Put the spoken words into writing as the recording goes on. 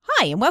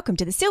Hi, and welcome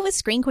to the Silver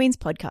Screen Queens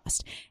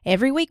podcast.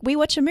 Every week we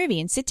watch a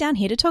movie and sit down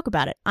here to talk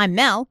about it. I'm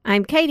Mel.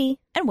 I'm Katie.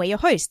 And we're your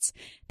hosts.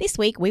 This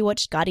week we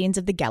watched Guardians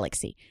of the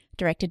Galaxy,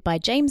 directed by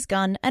James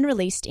Gunn and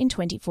released in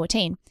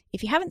 2014.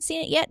 If you haven't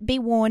seen it yet, be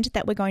warned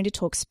that we're going to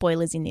talk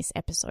spoilers in this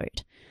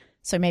episode.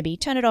 So maybe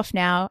turn it off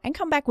now and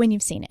come back when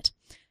you've seen it.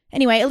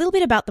 Anyway, a little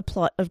bit about the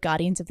plot of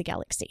Guardians of the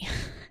Galaxy.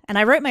 And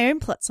I wrote my own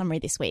plot summary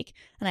this week,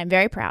 and I'm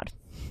very proud.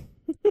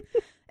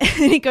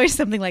 And it goes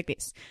something like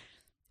this.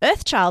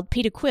 Earthchild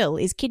Peter Quill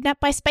is kidnapped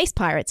by space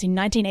pirates in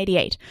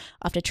 1988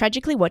 after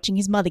tragically watching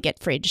his mother get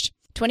fridged.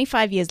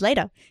 25 years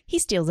later, he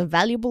steals a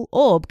valuable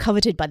orb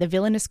coveted by the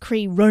villainous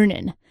Kree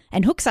Ronan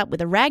and hooks up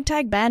with a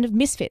ragtag band of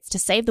misfits to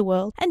save the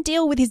world and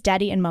deal with his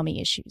daddy and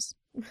mummy issues.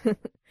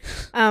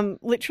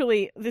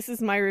 Literally, this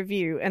is my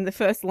review, and the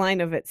first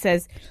line of it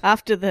says,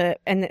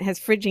 and it has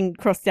fridging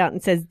crossed out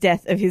and says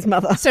death of his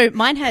mother. So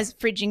mine has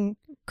fridging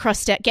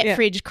crossed out,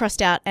 fridged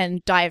crossed out,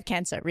 and die of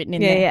cancer written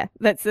in there. Yeah,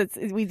 that's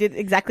we did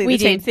exactly the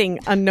same thing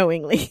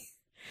unknowingly.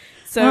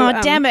 So,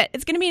 damn it.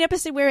 It's going to be an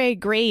episode where I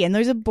agree, and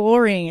those are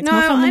boring. It's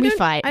more fun when we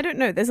fight. I don't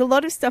know. There's a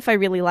lot of stuff I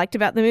really liked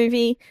about the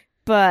movie,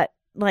 but,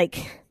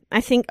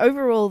 I think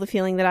overall the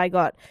feeling that I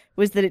got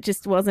was that it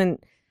just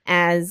wasn't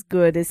as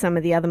good as some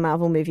of the other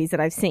Marvel movies that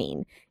I've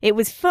seen. It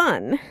was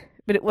fun,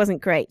 but it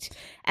wasn't great.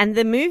 And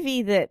the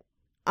movie that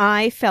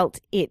I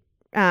felt it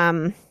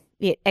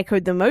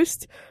echoed the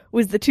most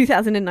was the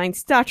 2009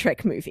 Star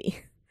Trek movie.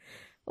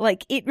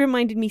 It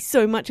reminded me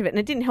so much of it, and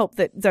it didn't help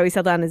that Zoe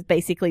Saldana is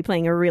basically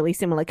playing a really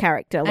similar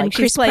character. And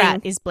Chris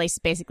Pratt is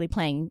basically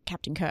playing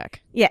Captain Kirk.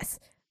 Yes,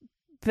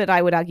 but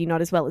I would argue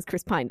not as well as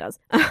Chris Pine does.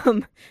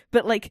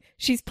 But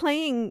she's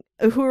playing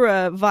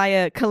Uhura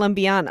via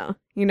Colombiana.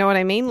 You know what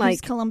I mean?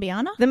 Who's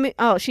Colombiana?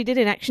 She did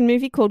an action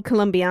movie called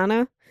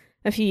Colombiana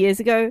a few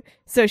years ago.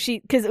 So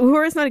because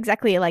Uhura's not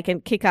exactly a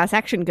kick-ass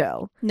action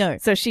girl. No.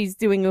 So she's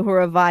doing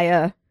Uhura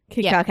via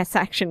kick-ass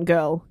action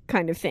girl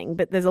kind of thing.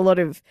 But there's a lot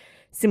of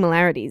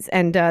similarities.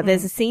 And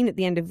there's a scene at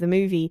the end of the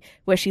movie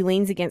where she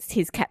leans against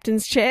his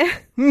captain's chair.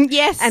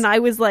 Yes. And I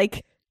was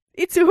like,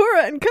 it's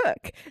Uhura and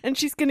Kirk. And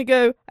she's going to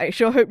go, I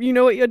sure hope you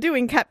know what you're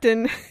doing,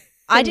 Captain.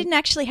 I didn't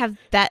actually have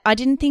that. I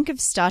didn't think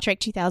of Star Trek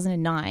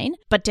 2009,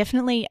 but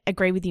definitely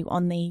agree with you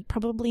on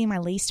probably my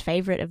least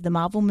favorite of the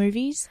Marvel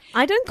movies.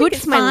 I don't think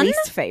it's my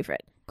least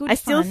favorite. I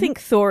still think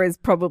Thor is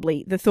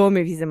probably, the Thor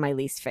movies are my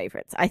least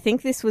favorites. I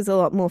think this was a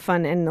lot more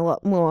fun and a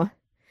lot more,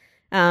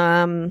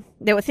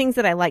 there were things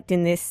that I liked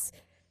in this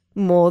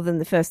more than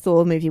the first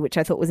Thor movie, which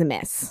I thought was a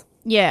mess.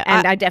 Yeah.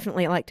 And I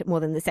definitely liked it more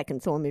than the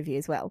second Thor movie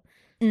as well.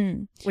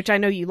 Which I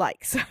know you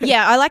like. So.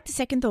 Yeah, I like the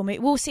second Thor movie.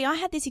 Well, see, I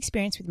had this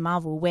experience with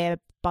Marvel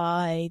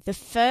whereby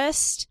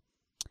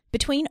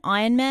between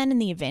Iron Man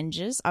and the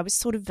Avengers, I was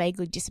sort of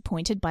vaguely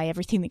disappointed by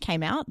everything that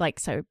came out.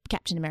 So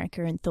Captain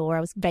America and Thor, I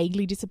was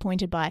vaguely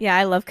disappointed by. Yeah,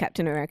 I love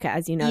Captain America,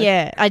 as you know.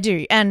 Yeah, I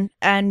do.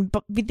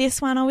 But with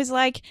this one, I was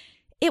like,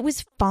 it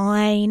was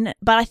fine.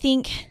 But I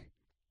think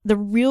the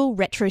real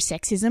retro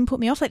sexism put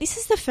me off. This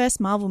is the first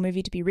Marvel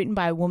movie to be written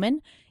by a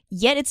woman,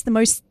 yet it's the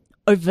most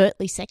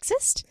overtly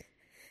sexist.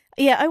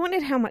 Yeah, I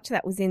wondered how much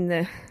that was in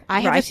the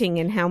writing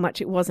and how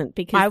much it wasn't.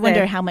 Because I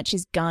wonder how much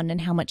is Gunn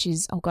and how much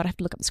is... Oh, God, I have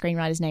to look up the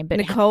screenwriter's name. But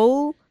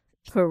Nicole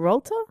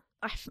Peralta?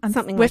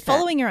 Something We're like that.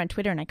 following her on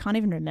Twitter and I can't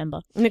even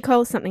remember.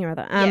 Nicole something or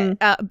other.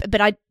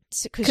 But I...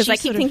 Because I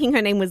keep thinking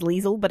her name was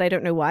Liesel, but I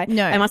don't know why.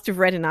 No. I must have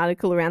read an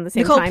article around the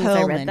same Nicole time Perlman. as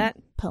I read that.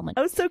 Perlman.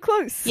 I was so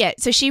close. Yeah,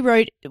 so she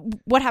wrote...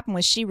 What happened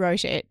was she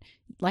wrote it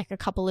a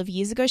couple of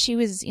years ago. She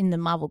was in the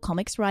Marvel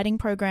Comics writing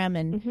program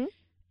and...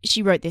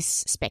 She wrote this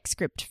spec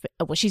script.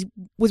 She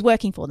was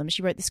working for them.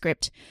 She wrote the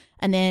script.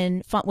 And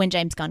then when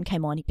James Gunn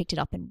came on, he picked it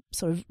up and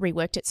sort of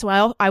reworked it.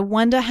 So I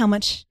wonder how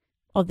much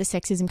of the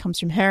sexism comes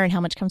from her and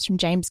how much comes from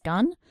James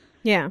Gunn.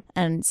 Yeah.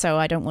 And so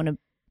I don't want to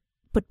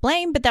put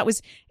blame, but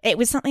it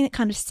was something that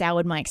kind of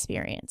soured my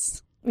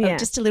experience. Yeah.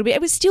 Just a little bit.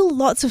 It was still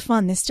lots of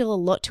fun. There's still a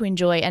lot to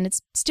enjoy. And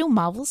it's still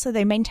Marvel, so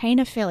they maintain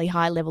a fairly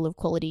high level of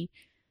quality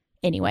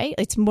anyway.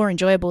 It's more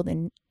enjoyable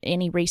than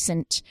any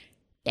recent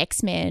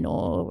X-Men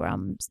or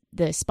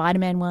the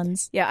Spider-Man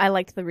ones. Yeah, I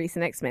liked the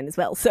recent X-Men as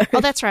well. So.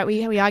 Oh, that's right.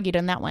 We argued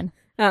on that one.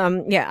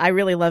 Yeah, I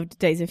really loved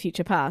Days of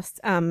Future Past.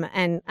 And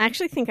I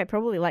actually think I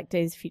probably liked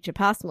Days of Future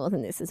Past more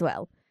than this as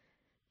well.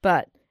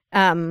 But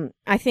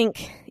I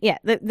think,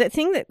 the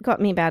thing that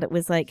got me about it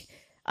was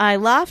I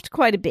laughed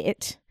quite a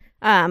bit.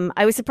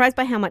 I was surprised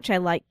by how much I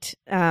liked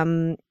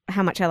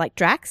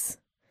Drax.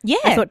 Yeah.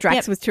 I thought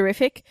Drax was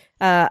terrific.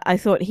 I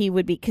thought he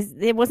would be, because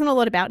there wasn't a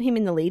lot about him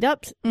in the lead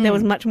up. There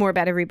was much more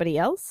about everybody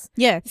else.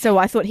 Yeah. So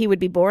I thought he would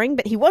be boring,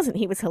 but he wasn't.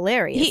 He was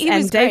hilarious. He and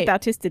was Dave great.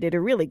 Bautista did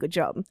a really good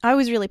job. I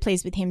was really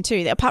pleased with him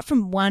too. Apart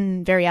from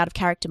one very out of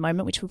character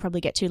moment, which we'll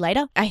probably get to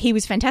later, he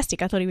was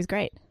fantastic. I thought he was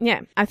great. Yeah.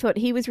 I thought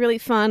he was really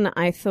fun.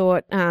 I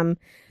thought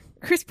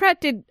Chris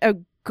Pratt did a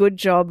good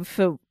job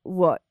for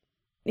what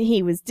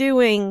he was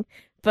doing.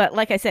 But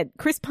like I said,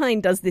 Chris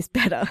Pine does this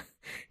better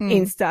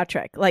in Star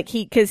Trek. Like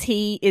because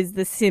he is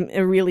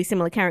a really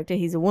similar character.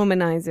 He's a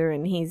womanizer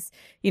and he's,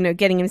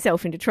 getting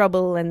himself into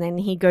trouble, and then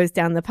he goes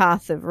down the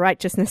path of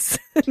righteousness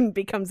and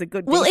becomes a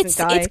good,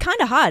 decent guy. It's kind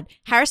of hard.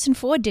 Harrison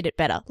Ford did it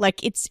better.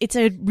 Like it's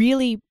a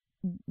really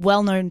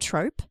well-known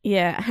trope.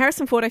 Yeah,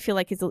 Harrison Ford I feel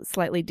like is a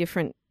slightly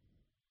different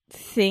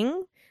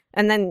thing.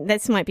 And then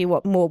this might be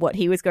what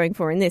he was going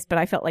for in this, but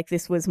I felt like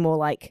this was more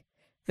like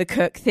the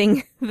Kirk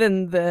thing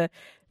than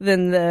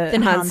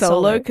Han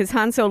Solo, because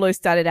Han Solo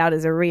started out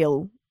as a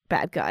real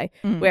bad guy,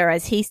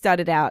 whereas he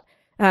started out,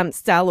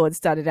 Star-Lord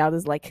started out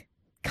as like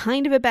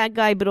kind of a bad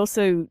guy, but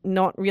also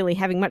not really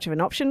having much of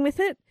an option with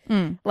it.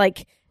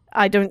 Like,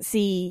 I don't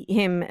see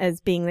him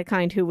as being the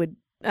kind who would,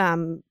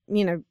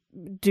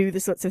 do the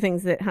sorts of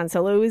things that Han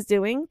Solo was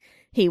doing.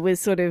 He was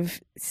sort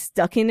of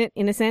stuck in it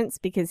in a sense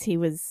because he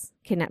was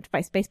kidnapped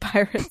by space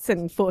pirates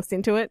and forced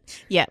into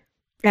it. Yeah.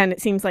 And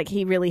it seems like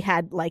he really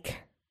had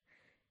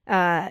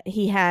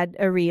he had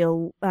a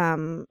real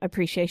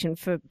appreciation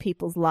for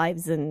people's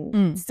lives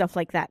and stuff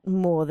like that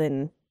more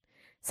than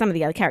some of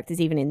the other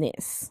characters even in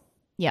this.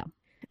 Yeah.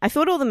 I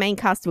thought all the main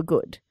cast were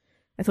good.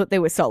 I thought they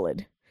were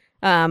solid.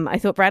 I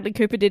thought Bradley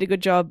Cooper did a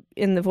good job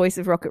in the voice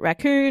of Rocket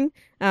Raccoon,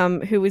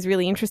 who was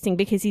really interesting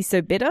because he's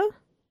so bitter.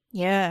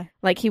 Yeah.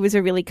 Like, he was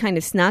a really kind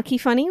of snarky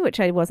funny, which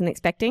I wasn't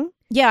expecting.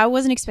 Yeah, I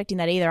wasn't expecting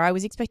that either. I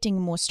was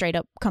expecting more straight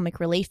up comic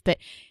relief, but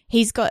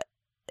he's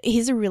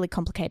a really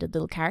complicated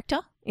little character.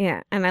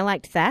 Yeah, and I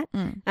liked that.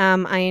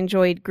 I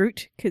enjoyed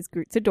Groot because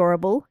Groot's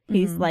adorable.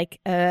 He's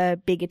like a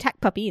big attack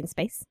puppy in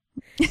space,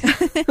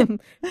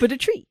 but a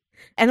tree.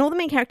 And all the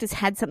main characters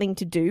had something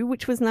to do,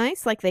 which was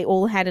nice. Like, they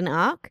all had an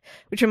arc,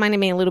 which reminded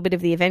me a little bit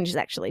of the Avengers,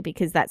 actually,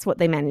 because that's what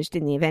they managed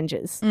in the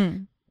Avengers.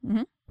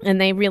 Mm-hmm. And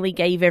they really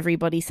gave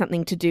everybody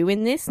something to do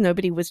in this.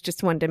 Nobody was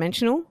just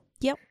one-dimensional.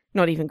 Yep.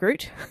 Not even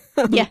Groot.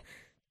 Yeah.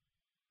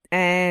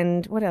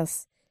 And what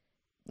else?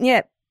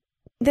 Yeah.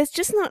 There's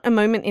just not a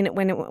moment in it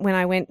when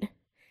I went,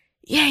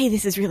 yay,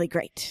 this is really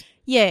great.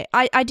 Yeah,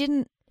 I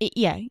didn't...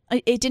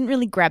 It didn't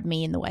really grab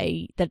me in the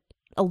way that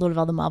a lot of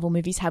other Marvel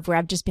movies have, where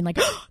I've just been like,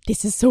 oh,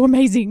 this is so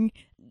amazing.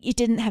 It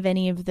didn't have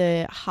any of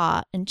the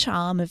heart and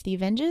charm of the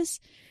Avengers.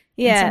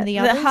 Yeah, some of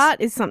the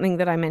heart is something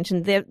that I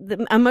mentioned.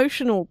 The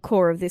emotional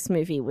core of this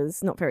movie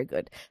was not very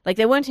good. Like,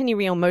 there weren't any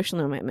real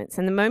emotional moments.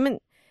 And the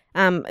moment,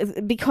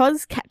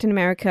 because Captain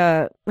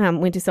America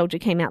Winter Soldier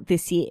came out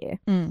this year,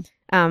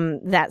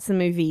 that's a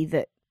movie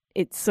that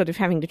it's sort of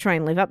having to try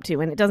and live up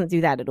to, and it doesn't do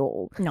that at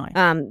all. No.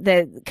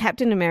 The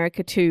Captain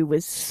America 2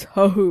 was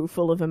so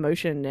full of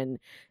emotion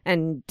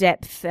and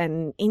depth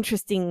and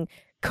interesting,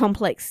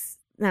 complex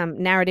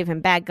narrative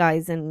and bad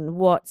guys and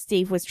what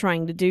Steve was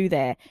trying to do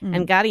there.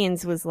 And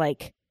Guardians was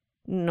like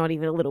not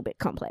even a little bit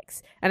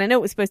complex. And I know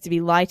it was supposed to be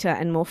lighter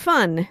and more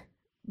fun,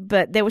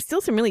 but there were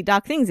still some really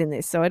dark things in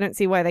this, so I don't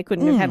see why they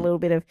couldn't have had a little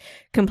bit of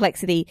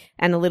complexity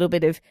and a little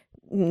bit of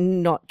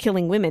not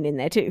killing women in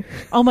there too.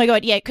 Oh my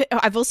god, yeah.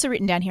 I've also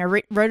written down here,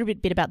 I wrote a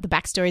bit about the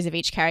backstories of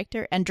each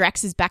character, and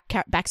Drax's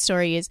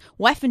backstory is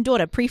wife and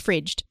daughter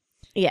pre-fridged.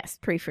 Yes,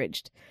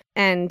 pre-fridged.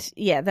 And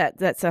yeah,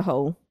 that's a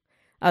whole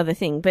other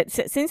thing. But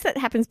since that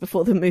happens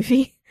before the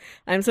movie,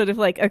 I'm sort of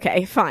like,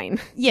 okay,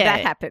 fine. Yeah.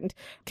 That happened.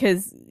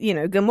 Because,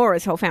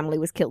 Gamora's whole family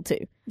was killed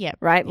too. Yeah.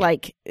 Right? Yeah.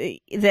 Like,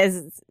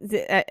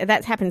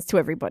 that happens to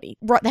everybody.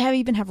 They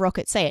even have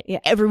Rocket say it. Yeah.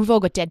 We've all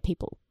got dead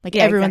people. Like,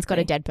 yeah, everyone's exactly.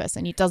 got a dead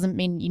person. It doesn't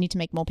mean you need to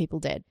make more people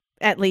dead.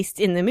 At least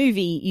in the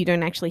movie, you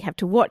don't actually have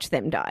to watch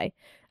them die.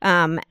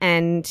 I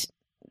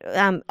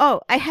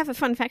have a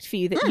fun fact for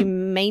you that you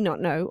may not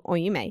know, or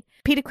you may.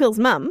 Peter Quill's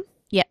mum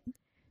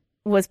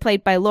was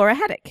played by Laura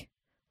Haddock.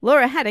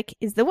 Laura Haddock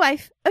is the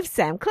wife of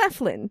Sam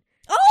Claflin.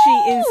 Oh! She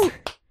is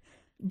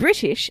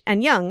British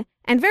and young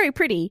and very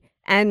pretty,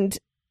 and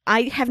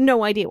I have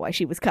no idea why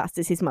she was cast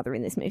as his mother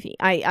in this movie.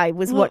 I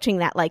was watching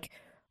that like,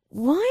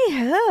 why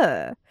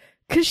her?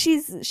 Because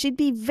she'd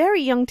be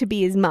very young to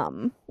be his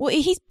mum. Well,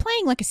 he's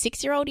playing like a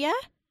 6-year-old, yeah?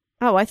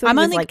 Oh, I thought he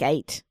was like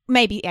 8.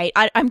 Maybe 8.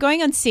 I'm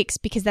going on 6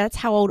 because that's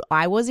how old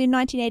I was in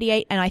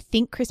 1988, and I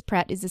think Chris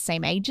Pratt is the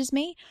same age as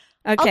me.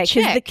 Okay,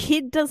 because the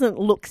kid doesn't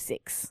look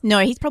 6. No,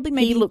 he's probably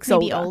maybe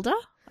older. older.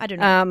 I don't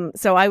know.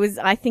 So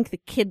I think the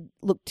kid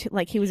looked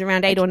like he was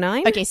around 8 or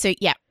 9. Okay, so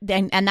yeah,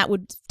 and that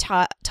would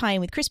tie in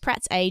with Chris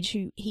Pratt's age,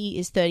 who he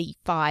is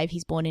 35.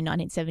 He's born in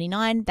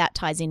 1979. That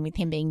ties in with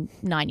him being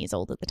 9 years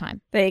old at the time.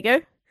 There you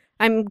go.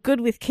 I'm good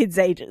with kids'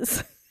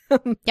 ages.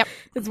 Yep.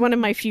 It's one of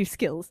my few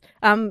skills.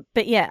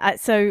 But yeah,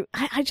 so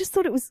I just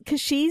thought it was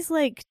because she's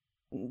like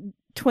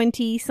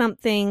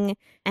 20-something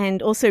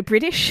and also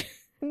British.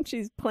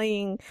 She's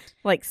playing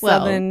like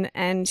Southern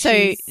and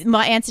so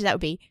my answer to that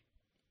would be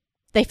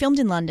they filmed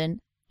in London.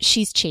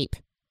 She's cheap.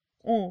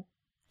 And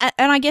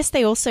I guess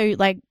they also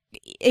like,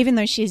 even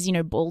though she's,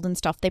 bald and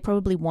stuff, they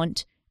probably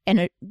want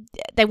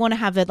they want to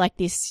have like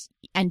this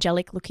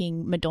angelic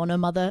looking Madonna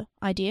mother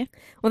idea.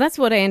 Well, that's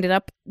what I ended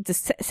up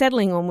just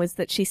settling on, was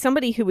that she's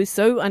somebody who is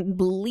so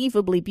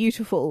unbelievably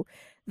beautiful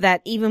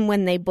that even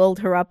when they bald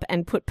her up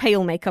and put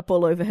pale makeup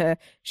all over her,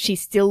 she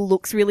still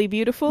looks really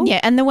beautiful.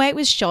 Yeah, and the way it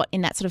was shot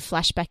in that sort of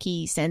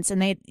flashbacky sense,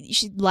 and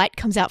light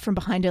comes out from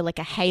behind her like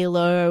a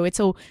halo.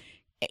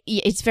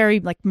 It's very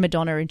like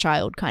Madonna and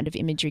Child kind of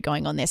imagery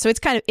going on there. So it's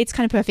kind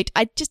of perfect.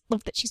 I just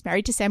love that she's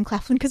married to Sam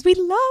Claflin because we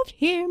love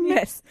him.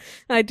 Yes,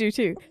 I do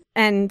too.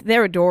 And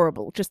they're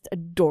adorable, just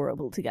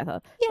adorable together.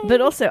 Yay.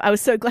 But also, I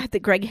was so glad that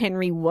Greg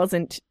Henry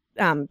wasn't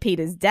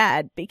Peter's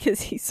dad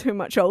because he's so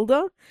much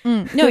older.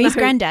 No, he's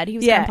granddad. He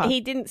was grandpa. He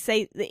didn't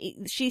say.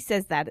 She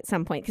says that at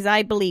some point because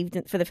I believed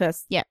for the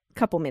first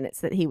couple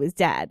minutes that he was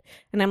dad,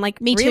 and I'm like,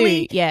 me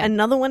really? too. Yeah,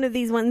 another one of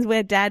these ones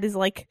where dad is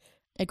like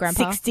a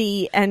grandpa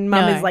 60 and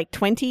mum is like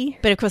 20.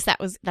 But of course,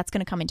 that's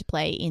going to come into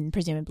play in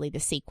presumably the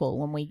sequel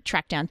when we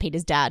track down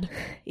Peter's dad.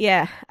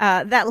 Yeah,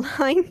 that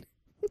line.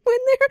 When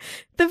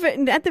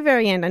they're at the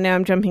very end, I know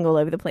I'm jumping all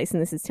over the place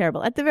and this is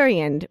terrible. At the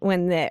very end,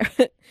 when they're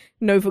at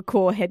Nova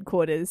Corps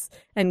headquarters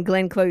and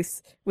Glenn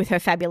Close with her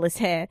fabulous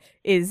hair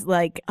is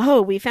like,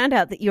 oh, we found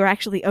out that you're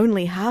actually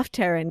only half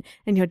Terran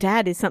and your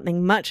dad is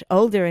something much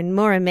older and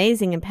more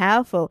amazing and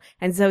powerful.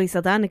 And Zoe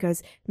Saldana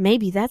goes,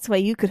 maybe that's why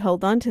you could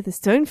hold on to the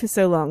stone for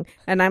so long.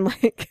 And I'm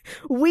like,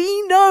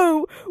 we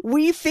know,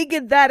 we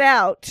figured that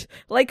out.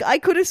 Like, I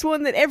could have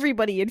sworn that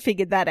everybody had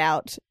figured that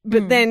out.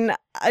 But then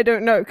I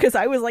don't know, because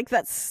I was like,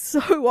 that's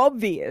so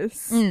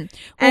obvious. Well,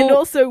 and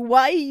also,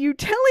 why are you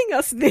telling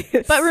us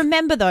this? But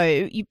remember,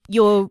 though,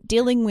 you're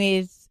dealing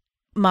with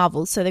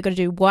Marvel, so they've got to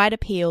do wide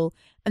appeal,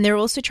 and they're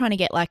also trying to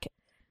get, like,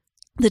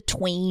 the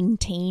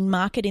teen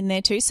market in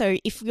there, too. So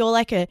if you're,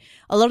 like, a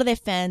lot of their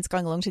fans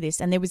going along to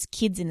this, and there was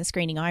kids in the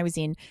screening I was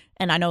in,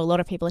 and I know a lot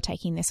of people are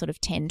taking their sort of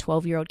 10,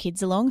 12-year-old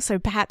kids along, so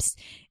perhaps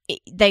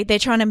they're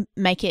trying to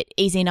make it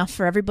easy enough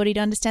for everybody to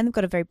understand. They've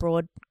got a very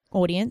broad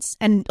audience,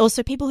 and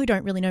also people who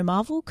don't really know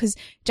Marvel, because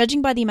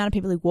judging by the amount of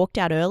people who walked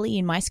out early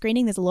in my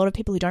screening, there's a lot of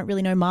people who don't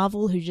really know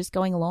Marvel who are just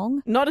going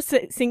along. Not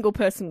a single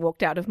person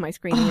walked out of my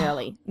screening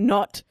early.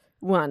 Not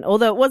one.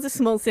 Although it was a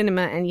small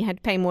cinema and you had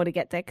to pay more to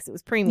get there because it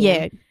was premium.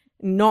 Yeah.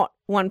 Not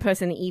one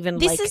person even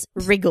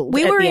wriggled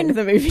at the end of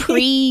the movie.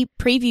 We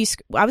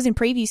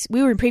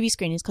were in preview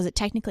screenings because it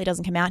technically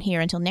doesn't come out here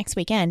until next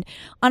weekend,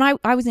 and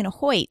I was in a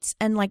Hoyts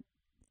and like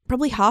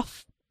probably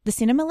half the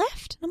cinema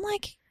left. I'm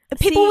like,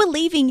 people were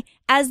leaving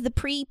as the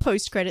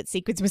post-credit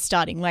sequence was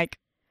starting. Like,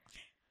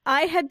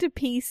 I had to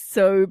pee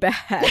so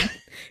bad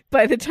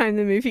by the time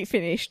the movie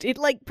finished. It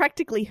like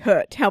practically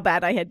hurt how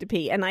bad I had to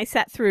pee. And I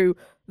sat through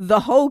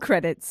the whole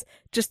credits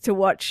just to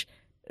watch,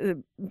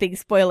 big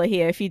spoiler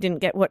here if you didn't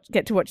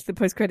get to watch the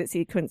post-credit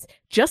sequence,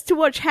 just to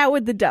watch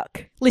Howard the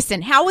Duck.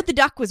 Listen, Howard the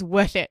Duck was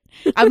worth it.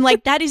 I'm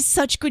like, that is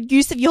such good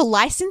use of your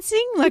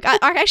licensing. Like, I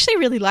actually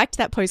really liked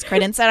that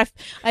post-credits, and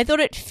I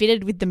thought it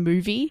fitted with the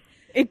movie.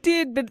 It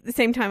did, but at the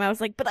same time, I was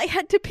like, but I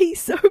had to pee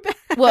so bad.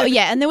 Well,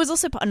 yeah, and there was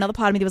also another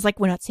part of me that was like,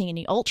 we're not seeing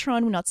any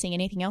Ultron, we're not seeing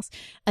anything else.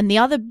 And the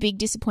other big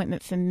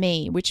disappointment for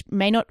me, which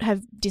may not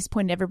have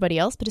disappointed everybody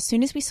else, but as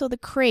soon as we saw the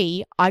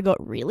Kree, I got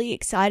really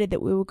excited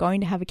that we were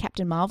going to have a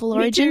Captain Marvel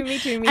origin. Me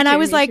too. And I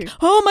was like,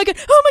 oh my God,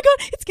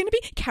 it's going to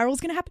be, Carol's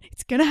going to happen,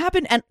 it's going to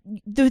happen. And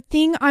the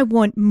thing I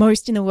want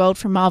most in the world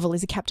from Marvel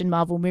is a Captain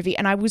Marvel movie.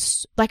 And I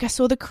was like, I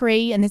saw the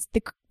Kree and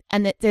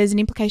that there's an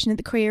implication that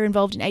the Kree are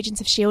involved in Agents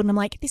of S.H.I.E.L.D. And I'm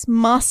like, this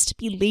must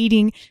be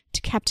leading to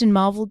Captain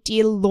Marvel,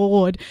 dear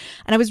Lord.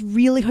 And I was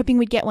really hoping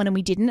we'd get one, and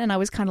we didn't. And I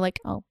was kind of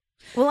like, oh.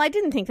 Well, I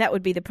didn't think that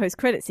would be the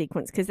post-credit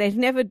sequence, because they've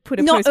never put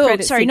a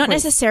post-credit sequence. Not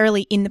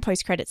necessarily in the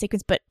post-credit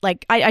sequence, but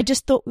like I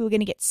just thought we were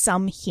going to get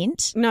some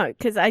hint. No,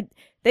 because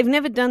they've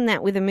never done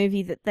that with a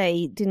movie that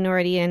they didn't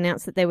already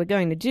announce that they were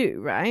going to do,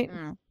 right?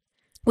 Mm.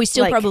 We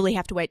still probably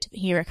have to wait to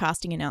hear a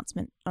casting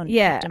announcement on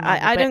Captain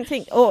Marvel, I don't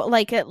think, or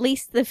like at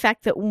least the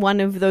fact that one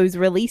of those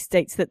release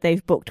dates that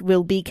they've booked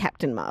will be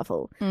Captain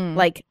Marvel.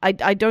 Like,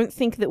 I don't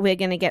think that we're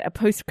going to get a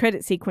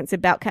post-credit sequence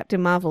about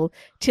Captain Marvel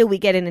till we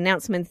get an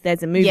announcement that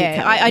there's a movie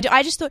coming.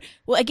 I just thought,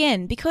 well,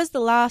 again, because the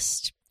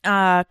last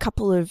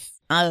couple of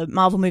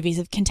Marvel movies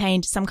have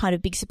contained some kind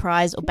of big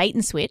surprise or bait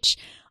and switch,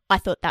 I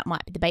thought that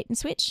might be the bait and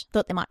switch.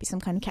 Thought there might be some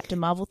kind of Captain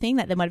Marvel thing,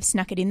 that they might have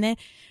snuck it in there.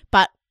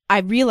 But I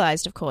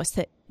realised, of course,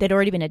 that there'd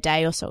already been a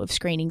day or so of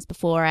screenings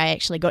before I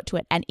actually got to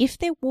it. And if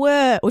there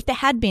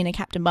had been a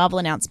Captain Marvel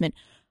announcement,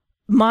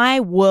 my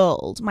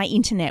world, my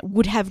internet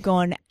would have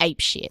gone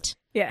apeshit.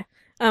 Yeah.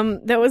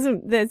 There's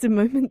a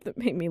moment that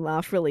made me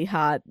laugh really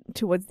hard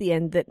towards the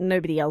end that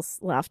nobody else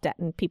laughed at,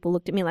 and people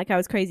looked at me like I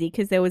was crazy,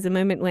 because there was a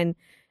moment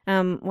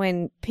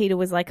when Peter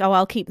was like, oh,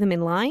 I'll keep them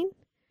in line.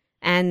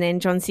 And then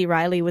John C.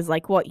 Reilly was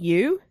like, what,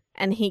 you?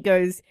 And he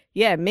goes,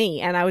 yeah,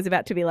 me. And I was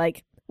about to be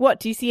like, what,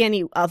 do you see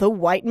any other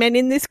white men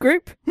in this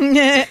group?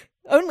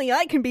 Only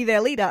I can be their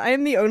leader. I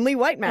am the only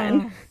white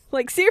man.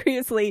 Like,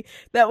 seriously,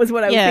 that was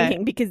what I was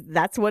thinking, because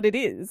that's what it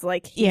is.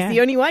 Like, he's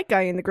the only white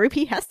guy in the group.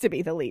 He has to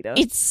be the leader.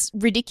 It's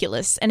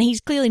ridiculous. And he's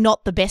clearly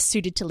not the best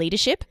suited to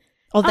leadership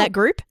of that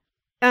group.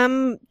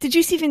 Did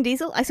you see Vin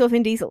Diesel? I saw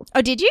Vin Diesel.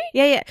 Oh, did you?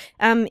 Yeah.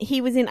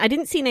 He was in, I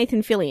didn't see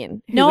Nathan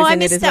Fillion. No, I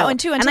missed that one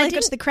too until I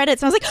got to the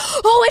credits. And I was like,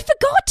 oh, I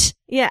forgot.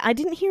 Yeah, I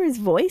didn't hear his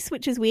voice,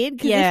 which is weird.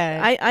 Cause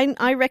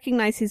I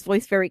recognize his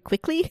voice very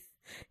quickly.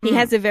 He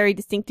has a very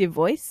distinctive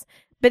voice.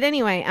 But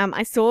anyway,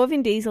 I saw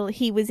Vin Diesel.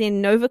 He was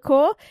in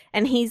Novacore,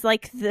 and he's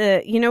like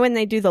when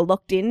they do the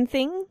locked in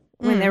thing,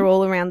 when they're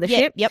all around the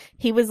ship? Yep.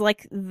 He was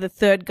like the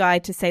third guy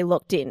to say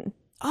locked in.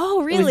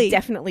 Oh, It really? was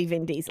definitely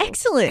Vin Diesel.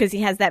 Excellent. Because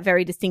he has that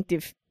very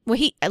distinctive, Well,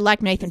 he,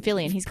 like Nathan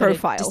Fillion, he's got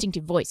Profile. a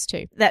distinctive voice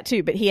too. that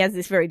too, but he has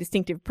this very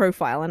distinctive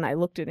profile, and I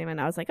looked at him and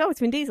I was like, oh, it's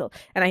Vin Diesel.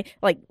 And I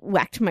like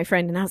whacked my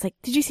friend and I was like,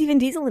 did you see Vin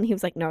Diesel? And he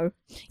was like, no.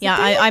 Yeah,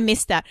 I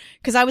missed that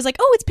because I was like,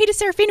 oh, it's Peter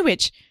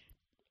Serafinowicz.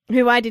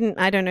 Who I don't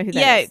know who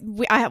that is.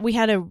 We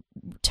had a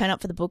turn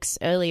up for the books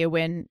earlier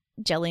when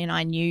Jelly and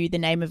I knew the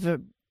name of a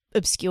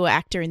obscure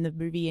actor in the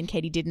movie and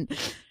Katie didn't.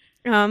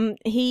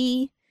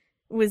 He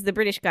was the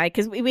British guy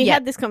because we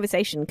had this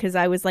conversation because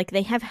I was like,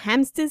 they have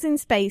hamsters in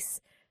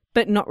space,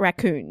 but not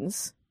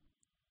raccoons.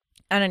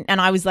 And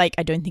I was like,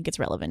 I don't think it's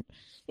relevant.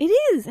 It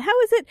is.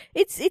 How is it?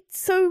 It's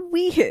so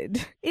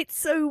weird. It's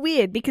so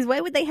weird because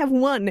why would they have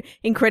one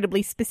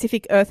incredibly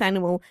specific Earth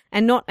animal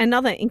and not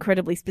another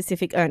incredibly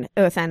specific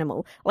Earth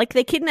animal? Like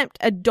they kidnapped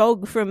a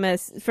dog from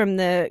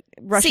the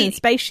Russian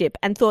spaceship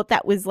and thought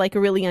that was like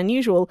a really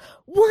unusual.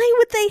 Why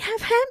would they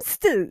have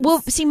hamsters?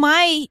 Well, see,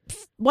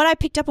 what I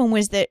picked up on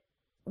was that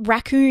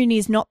raccoon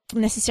is not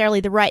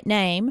necessarily the right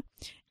name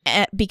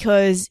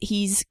because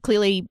he's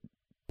clearly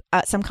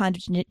some kind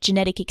of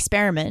genetic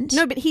experiment.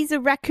 No, but he's a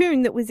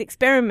raccoon that was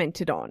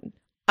experimented on.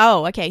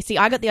 Oh, okay. See,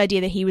 I got the idea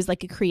that he was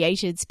like a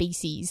created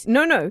species.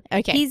 No.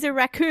 Okay. He's a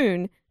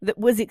raccoon that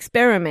was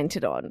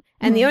experimented on.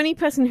 And the only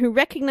person who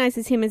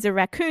recognizes him as a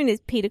raccoon is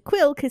Peter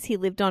Quill because he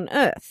lived on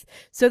Earth.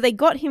 So they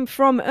got him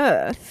from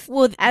Earth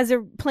as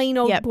a plain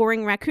old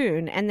boring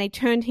raccoon and they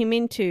turned him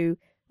into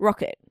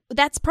Rocket.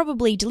 That's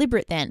probably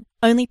deliberate then.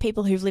 Only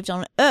people who've lived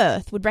on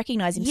Earth would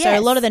recognize him. Yes. So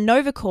a lot of the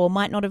Nova Corps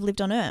might not have lived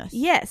on Earth.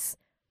 Yes.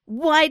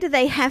 Why do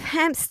they have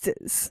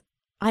hamsters?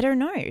 I don't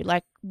know.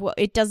 Like,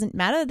 it doesn't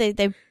matter.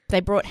 They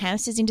brought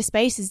hamsters into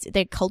space.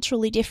 They're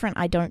culturally different.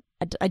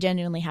 I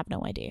genuinely have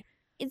no idea.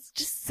 It's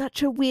just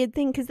such a weird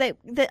thing because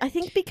I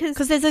think because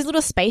there's those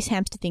little space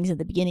hamster things at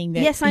the beginning.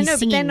 That yes, I know,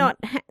 singing. but they're not.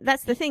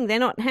 That's the thing. They're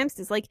not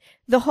hamsters. Like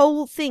the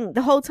whole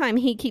time,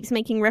 he keeps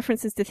making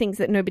references to things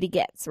that nobody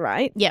gets.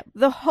 Right? Yep.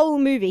 The whole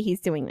movie,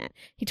 he's doing that.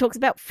 He talks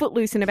about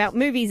Footloose and about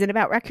movies and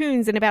about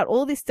raccoons and about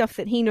all this stuff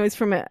that he knows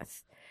from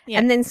Earth. Yeah.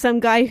 And then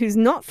some guy who's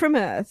not from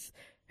Earth,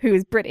 who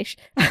is British,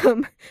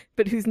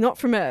 but who's not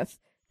from Earth,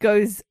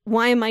 goes,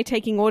 why am I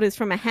taking orders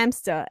from a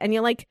hamster? And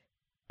you're like,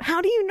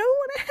 how do you know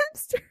what a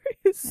hamster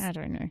is? I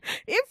don't know.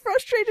 It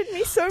frustrated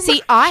me so much.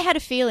 See, I had a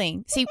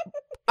feeling. See,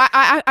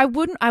 I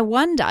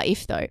wonder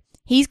if, though,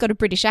 he's got a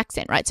British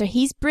accent, right? So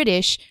he's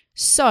British,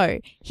 so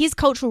his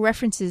cultural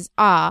references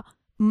are,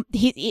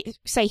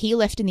 say he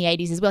left in the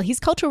 80s as well,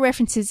 his cultural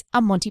references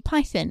are Monty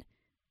Python.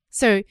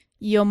 So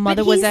your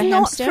mother was a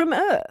hamster. He's not from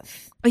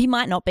Earth. Well, he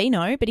might not be,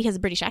 no, but he has a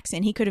British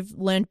accent. He could have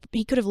learned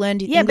English from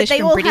British. Yeah, but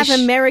they all have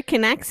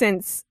American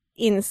accents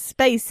in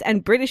space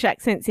and British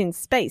accents in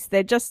space.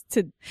 They're just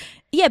to...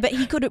 Yeah, but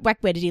he could have...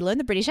 Where did he learn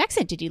the British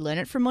accent? Did he learn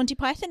it from Monty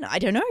Python? I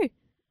don't know.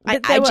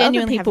 But there were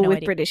genuinely other people have no with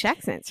idea. British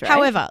accents, right?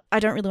 However,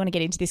 I don't really want to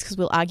get into this because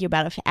we'll argue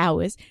about it for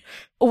hours.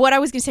 What I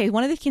was going to say is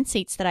one of the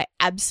conceits that I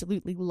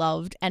absolutely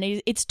loved, and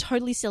it's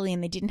totally silly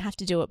and they didn't have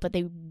to do it, but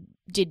they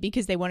did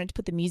because they wanted to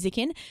put the music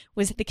in,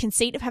 was the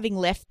conceit of having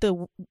left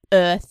the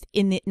Earth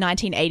in the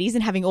 1980s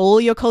and having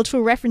all your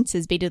cultural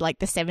references be to like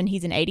the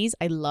 70s and 80s.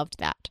 I loved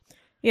that.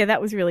 Yeah,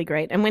 that was really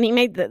great. And when he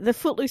made the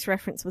Footloose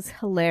reference was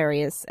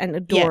hilarious and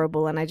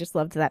adorable, and I just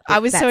loved that. I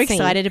was so scene.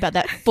 excited about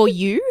that for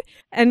you.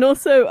 And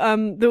also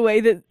the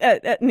way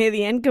that near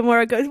the end,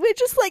 Gamora goes, we're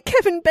just like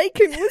Kevin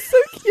Bacon. It was so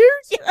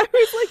cute. I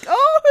was like,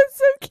 oh, it's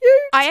so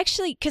cute. I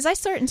actually, because I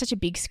saw it in such a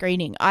big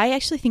screening, I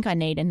actually think I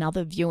need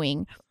another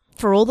viewing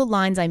for all the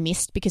lines I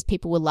missed because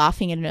people were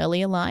laughing at an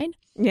earlier line.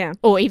 Yeah.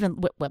 Or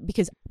even, well,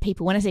 because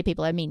people, when I say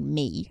people, I mean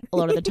me a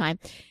lot of the time.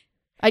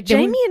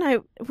 Jamie and I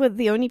were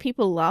the only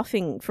people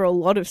laughing for a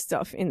lot of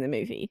stuff in the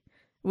movie,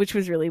 which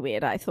was really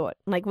weird, I thought.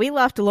 Like, we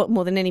laughed a lot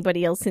more than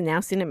anybody else in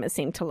our cinema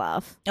seemed to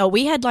laugh. Oh,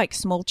 we had, like,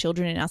 small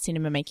children in our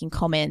cinema making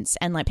comments,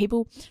 and, like,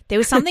 people... There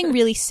was something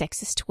really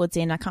sexist towards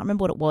the end. I can't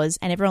remember what it was,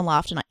 and everyone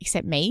laughed,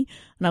 except me,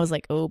 and I was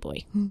like, oh,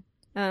 boy.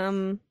 I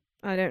don't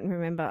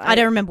remember. I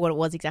don't remember what it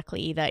was exactly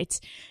either.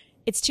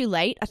 It's too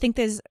late. I think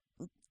there's...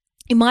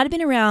 It might have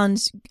been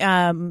around...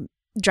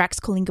 Drax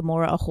calling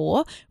Gamora a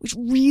whore, which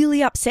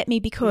really upset me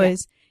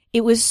because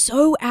it was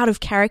so out of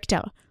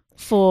character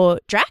for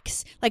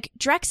Drax. Like,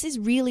 Drax is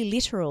really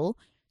literal,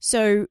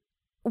 so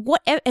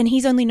and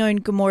he's only known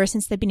Gamora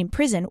since they've been in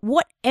prison.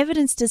 What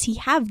evidence does he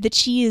have that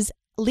she is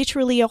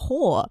literally a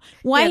whore?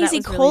 Why is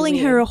he calling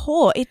her a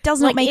whore? It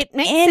does not make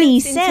any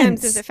sense. In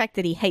terms of the fact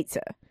that he hates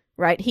her,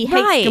 right? He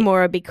hates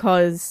Gamora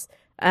because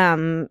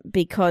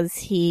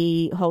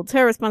he holds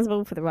her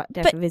responsible for the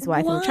death of his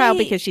wife and child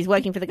because she's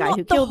working for the guy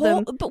who killed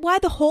them. But why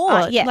the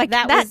whore? Yeah, like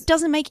that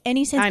doesn't make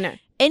any sense. I know.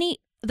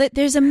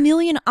 There's a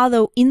million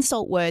other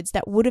insult words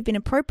that would have been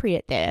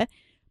appropriate there,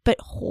 but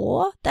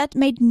whore? That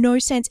made no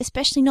sense,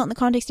 especially not in the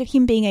context of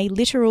him being a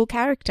literal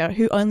character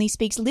who only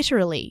speaks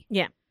literally.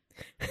 Yeah.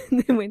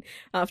 And then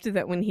after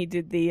that, when he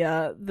did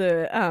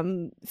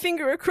the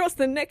finger across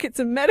the neck, it's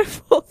a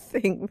metaphor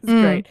thing, was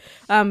great.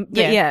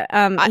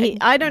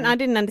 I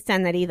didn't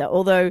understand that either.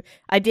 Although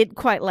I did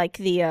quite like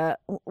the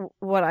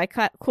what I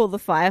call the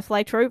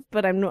Firefly trope,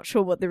 but I'm not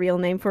sure what the real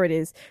name for it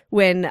is.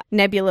 When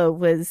Nebula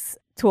was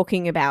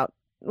talking about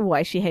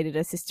why she hated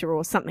her sister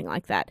or something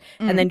like that,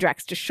 and then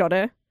Drax just shot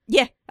her.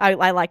 Yeah,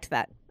 I liked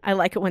that. I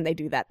like it when they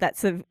do that.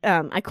 That's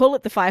I call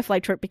it the Firefly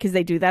trope because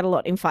they do that a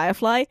lot in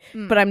Firefly,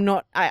 but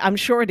I'm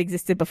sure it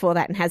existed before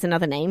that and has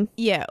another name.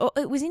 Yeah,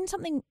 it was in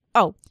something,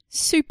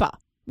 Super,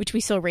 which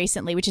we saw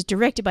recently, which is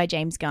directed by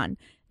James Gunn.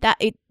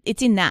 That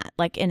it's in that,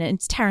 like, and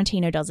it's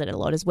Tarantino does it a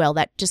lot as well,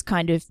 that just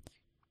kind of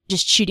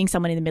just shooting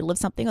someone in the middle of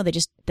something, or they're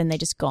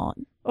just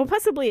gone. Or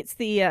possibly it's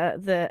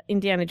the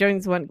Indiana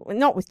Jones one,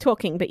 not with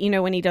talking, but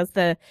when he does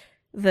the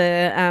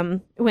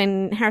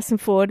when Harrison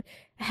Ford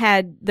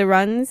had the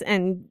runs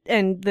and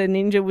the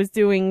ninja was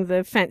doing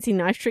the fancy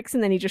knife tricks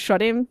and then he just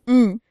shot him,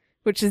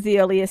 which is the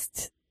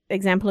earliest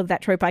example of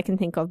that trope I can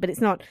think of, but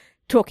it's not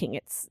talking,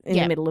 it's in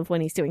the middle of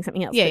when he's doing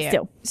something else, but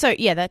still. So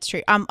yeah, that's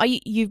true.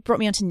 You brought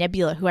me onto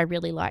Nebula, who I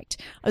really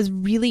liked. I was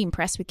really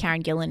impressed with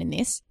Karen Gillan in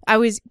this.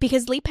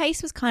 Because Lee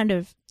Pace was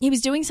he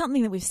was doing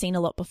something that we've seen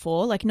a lot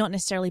before, like not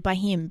necessarily by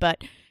him,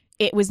 but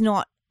it was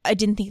not, I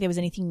didn't think there was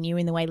anything new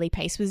in the way Lee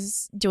Pace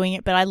was doing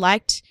it, but I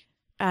liked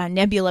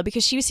Nebula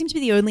because she seemed to be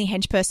the only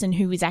hench person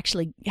who was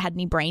actually had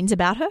any brains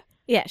about her.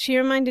 Yeah, she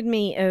reminded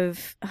me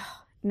of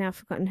now I've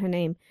forgotten her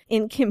name.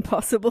 In Kim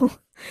Possible,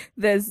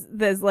 there's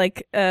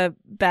like a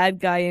bad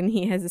guy and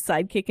he has a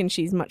sidekick and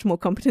she's much more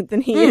competent than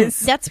he is.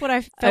 That's what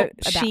I felt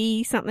about.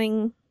 She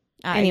something.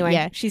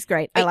 Anyway, she's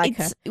great. I like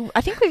her.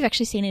 I think we've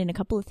actually seen it in a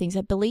couple of things.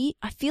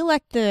 I feel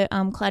like the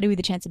Cloudy with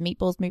a Chance of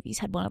Meatballs movies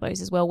had one of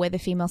those as well, where the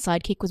female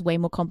sidekick was way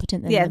more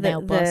competent than the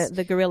male boss.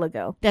 The gorilla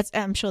girl.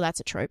 I'm sure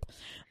that's a trope.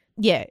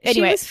 Yeah.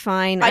 Anyway, she was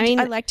fine. I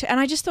liked her, and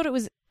I just thought it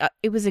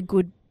was a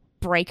good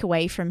break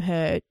away from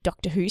her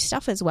Doctor Who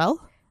stuff as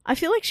well. I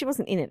feel like she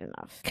wasn't in it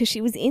enough because she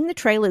was in the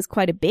trailers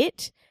quite a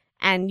bit,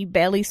 and you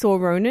barely saw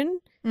Ronan.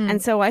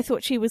 And so I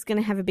thought she was going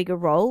to have a bigger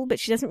role, but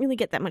she doesn't really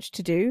get that much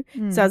to do.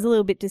 So I was a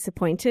little bit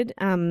disappointed.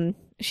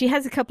 She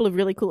has a couple of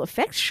really cool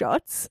effects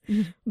shots,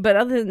 but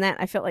other than that,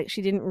 I felt like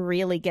she didn't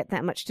really get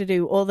that much to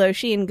do, although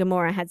she and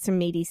Gamora had some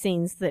meaty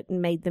scenes that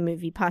made the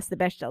movie pass the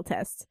Bechdel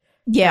test.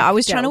 Yeah, I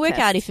was trying to work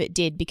out if it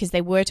did, because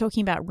they were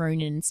talking about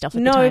Ronan and stuff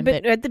at the time. No,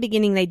 but at the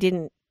beginning they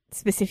didn't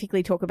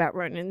specifically talk about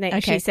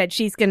Ronan. She said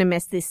she's going to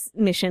mess this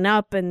mission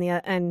up,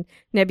 and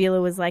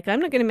Nebula was like, I'm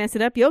not going to mess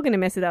it up, you're going to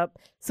mess it up,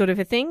 sort of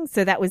a thing.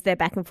 So that was their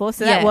back and forth.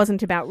 So that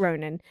wasn't about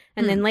Ronan.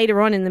 And then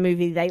later on in the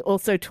movie, they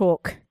also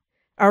talk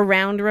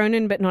around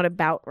Ronan, but not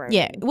about Ronan.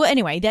 Yeah. Well,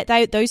 anyway,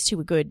 those two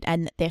were good,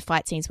 and their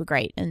fight scenes were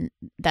great. And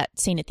that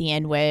scene at the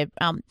end where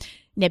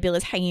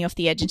Nebula's hanging off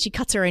the edge and she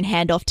cuts her own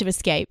hand off to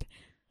escape.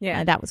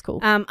 Yeah, that was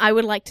cool. I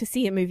would like to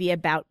see a movie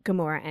about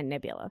Gamora and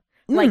Nebula.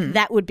 Like,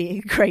 that would be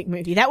a great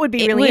movie. That would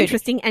be really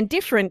interesting and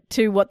different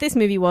to what this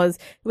movie was,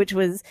 which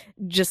was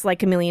just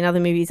like a million other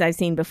movies I've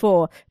seen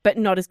before, but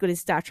not as good as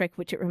Star Trek,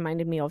 which it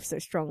reminded me of so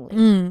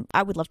strongly.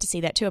 I would love to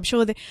see that too. I'm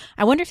sure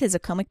I wonder if there's a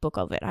comic book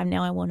of it.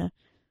 I want to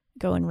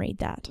go and read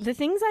that. The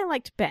things I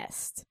liked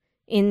best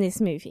in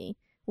this movie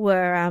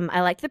were,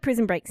 I liked the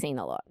prison break scene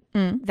a lot.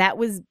 That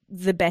was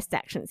the best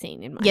action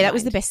scene in my mind. Yeah, that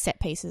was the best set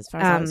piece as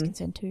far as I was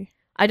concerned too.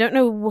 I don't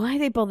know why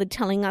they bothered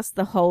telling us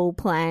the whole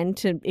plan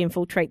to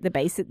infiltrate the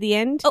base at the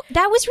end. Oh,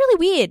 that was really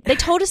weird. They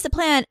told us the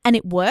plan and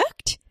it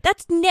worked.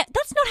 That's not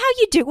how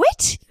you do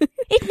it.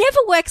 It never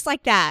works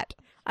like that.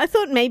 I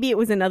thought maybe it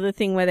was another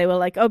thing where they were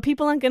like, oh,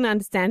 people aren't going to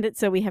understand it,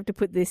 so we have to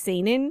put this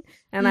scene in.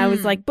 And I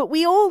was like, but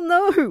we all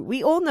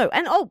know.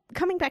 And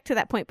coming back to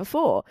that point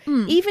before,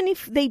 even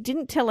if they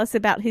didn't tell us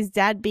about his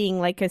dad being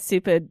like a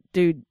super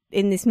dude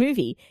in this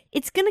movie,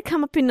 it's going to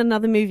come up in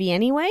another movie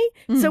anyway.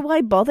 So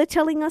why bother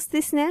telling us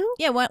this now?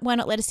 Yeah, why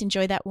not let us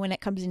enjoy that when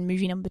it comes in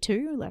movie number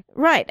 2? Like,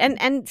 right,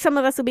 and some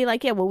of us will be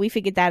like, yeah, well, we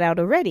figured that out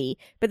already.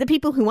 But the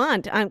people who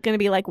aren't going to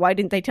be like, why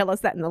didn't they tell us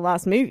that in the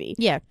last movie?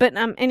 Yeah. But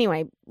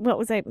anyway, what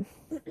was I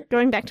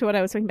going back to what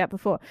I was talking about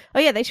before? Oh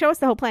yeah, they show us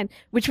the whole plan,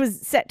 which was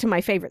set to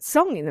my favorite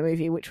song in the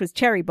movie, which was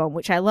Cherry Bomb,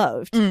 which I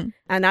loved.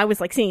 And I was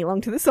like singing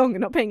along to the song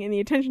and not paying any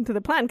attention to the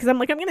plan because I'm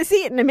like, I'm going to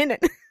see it in a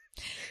minute.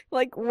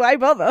 Like, why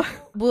bother?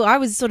 Well, I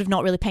was sort of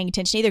not really paying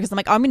attention either because I'm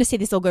like, I'm going to see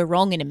this all go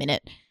wrong in a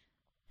minute.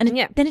 And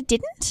then it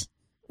didn't?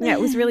 Yeah,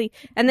 it was really...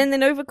 And then the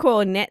Nova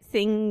Corps net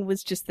thing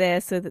was just there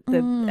so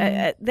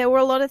that there were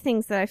a lot of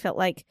things that I felt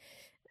like...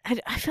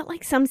 I felt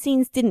like some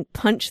scenes didn't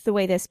punch the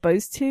way they're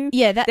supposed to.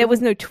 Yeah, there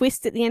was no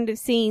twist at the end of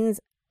scenes.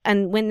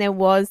 And when there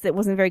was, that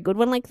wasn't a very good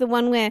one. Like the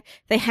one where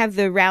they have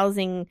the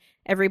rousing,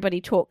 everybody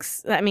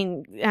talks... I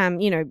mean,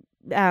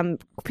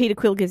 Peter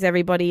Quill gives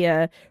everybody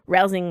a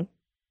rousing...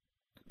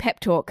 pep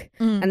talk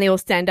and they all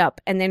stand up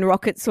and then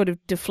Rocket sort of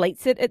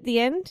deflates it at the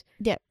end.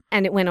 Yeah.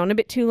 And it went on a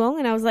bit too long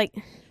and I was like,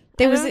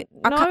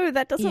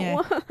 that doesn't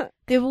work.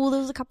 There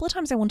was a couple of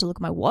times I wanted to look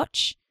at my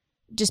watch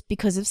just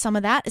because of some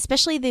of that,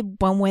 especially the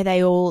one where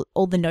they all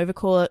the Nova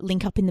Corps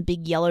link up in the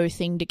big yellow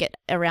thing to get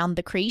around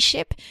the Kree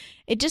ship.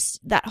 It just,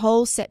 that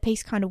whole set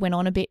piece kind of went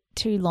on a bit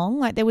too long.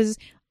 Like there was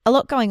a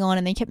lot going on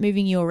and they kept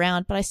moving you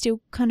around, but I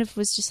still kind of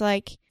was just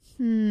like,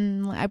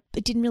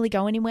 it didn't really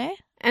go anywhere.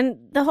 And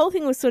the whole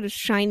thing was sort of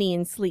shiny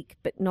and sleek,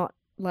 but not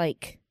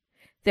like,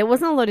 there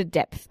wasn't a lot of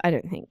depth, I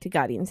don't think, to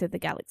Guardians of the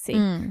Galaxy.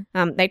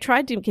 They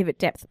tried to give it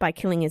depth by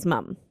killing his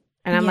mum.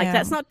 And I'm like,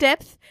 that's not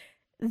depth.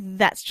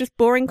 That's just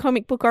boring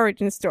comic book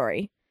origin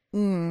story.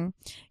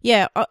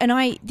 Yeah,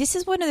 and this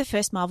is one of the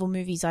first Marvel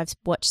movies I've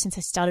watched since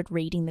I started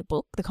reading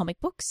the comic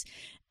books.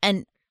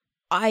 And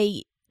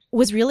I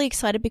was really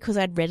excited because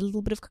I'd read a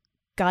little bit of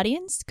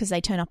Guardians because they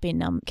turn up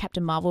in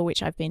Captain Marvel,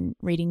 which I've been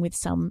reading with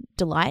some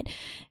delight.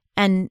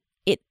 And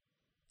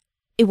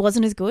it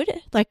wasn't as good.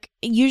 Like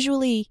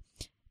usually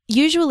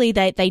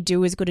they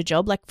do as good a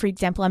job. Like for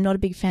example, I'm not a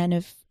big fan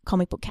of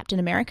comic book Captain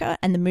America,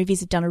 and the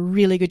movies have done a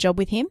really good job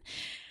with him.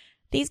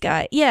 These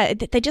guys,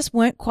 they just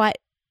weren't quite.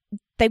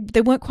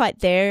 They weren't quite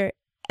there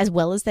as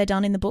well as they're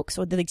done in the books,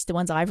 or at least the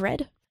ones I've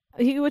read.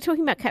 You were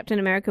talking about Captain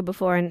America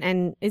before,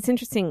 and it's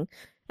interesting.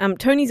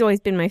 Tony's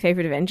always been my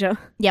favorite Avenger.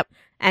 Yep.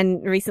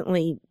 And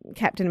recently,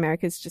 Captain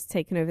America's just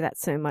taken over that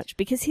so much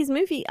because his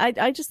movie,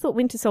 I just thought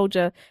Winter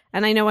Soldier,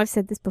 and I know I've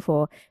said this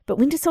before, but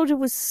Winter Soldier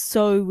was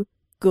so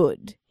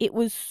good. It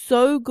was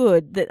so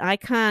good that I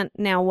can't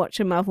now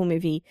watch a Marvel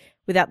movie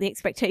without the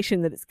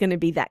expectation that it's going to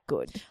be that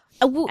good.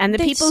 And the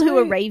people who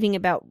are raving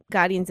about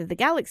Guardians of the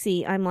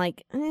Galaxy, I'm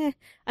like,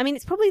 I mean,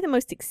 it's probably the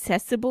most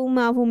accessible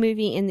Marvel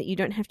movie in that you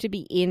don't have to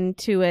be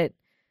into it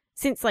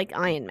since like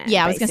Iron Man.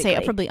 Yeah, I was going to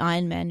say probably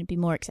Iron Man would be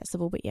more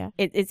accessible, but yeah.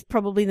 It's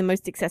probably the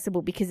most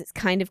accessible because it's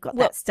kind of got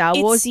that Star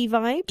Wars-y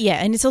vibe. Yeah,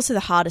 and it's also the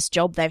hardest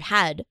job they've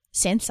had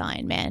since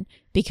Iron Man,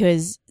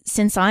 because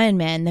since Iron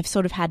Man, they've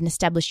sort of had an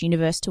established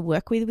universe to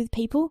work with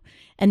people,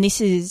 and this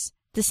is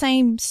the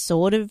same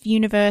sort of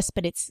universe,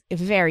 but it's a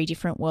very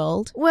different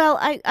world. Well,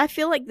 I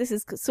feel like this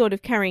is sort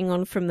of carrying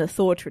on from the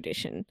Thor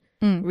tradition,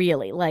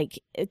 really, like,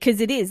 because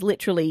it is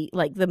literally,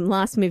 like, the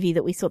last movie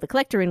that we saw the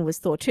Collector in was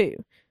Thor 2,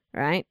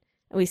 right?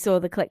 We saw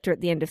the Collector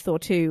at the end of Thor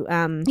 2.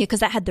 Yeah,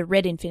 because that had the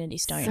red Infinity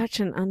Stone. Such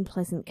an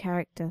unpleasant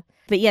character.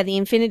 But yeah, the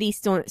Infinity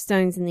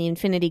Stones and the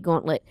Infinity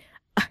Gauntlet,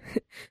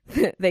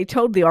 they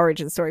told the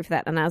origin story for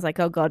that, and I was like,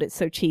 oh god, it's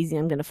so cheesy,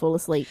 I'm going to fall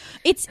asleep.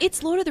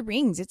 It's Lord of the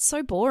Rings. It's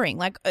so boring.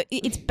 Like,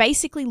 it's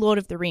basically Lord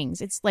of the Rings.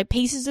 It's like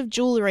pieces of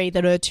jewelry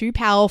that are too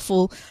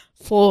powerful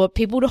for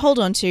people to hold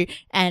on to,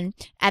 and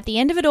at the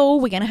end of it all,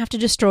 we're going to have to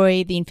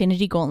destroy the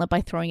Infinity Gauntlet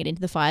by throwing it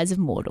into the fires of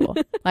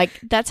Mordor. Like,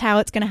 that's how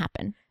it's going to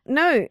happen.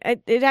 No,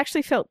 it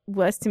actually felt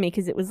worse to me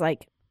because it was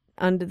like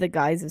under the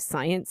guise of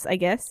science, I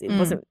guess. It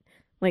wasn't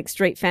like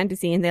straight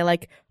fantasy, and they're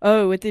like,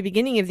 oh, at the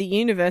beginning of the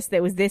universe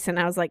there was this, and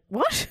I was like,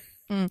 what?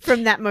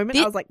 From that moment,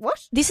 I was like,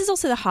 what? This is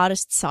also the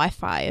hardest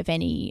sci-fi of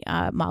any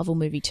Marvel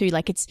movie too.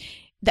 Like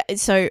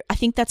so I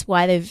think that's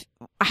why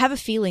I have a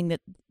feeling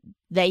that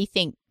they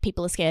think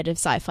people are scared of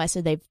sci-fi,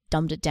 so they've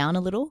dumbed it down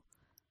a little.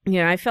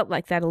 Yeah, I felt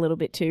like that a little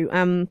bit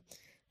too.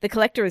 The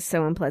Collector is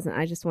so unpleasant.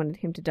 I just wanted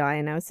him to die,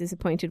 and I was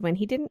disappointed when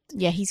he didn't.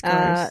 Yeah, he's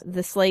gross.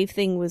 The slave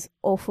thing was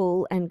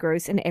awful and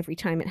gross, and every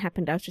time it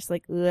happened, I was just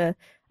like, ugh.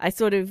 I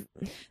sort of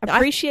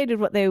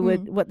appreciated what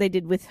they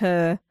did with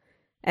her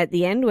at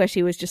the end, where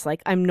she was just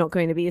like, I'm not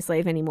going to be a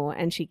slave anymore,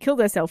 and she killed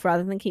herself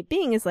rather than keep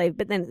being a slave.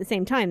 But then at the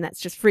same time,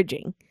 that's just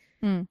fridging.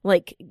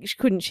 Like,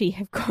 couldn't she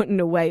have gotten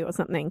away or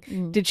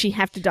something? Did she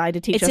have to die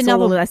to teach us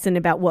all a lesson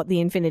about what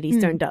the Infinity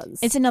Stone does?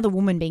 It's another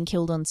woman being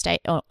killed on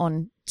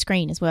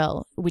screen as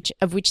well, which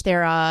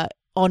there are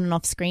on and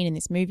off screen in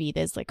this movie.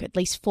 There's like at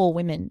least 4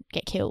 women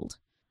get killed.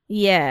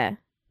 Yeah.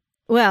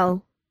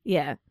 Well,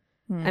 yeah.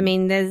 I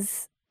mean,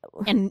 there's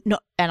I'm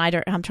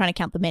trying to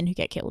count the men who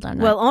get killed.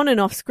 Well, on and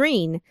off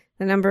screen,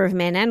 the number of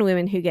men and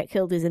women who get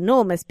killed is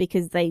enormous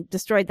because they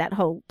destroyed that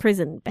whole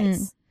prison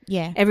base.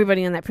 Yeah.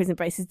 Everybody on that prison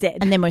base is dead.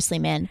 And they're mostly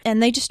men.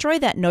 And they destroy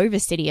that Nova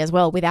City as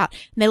well and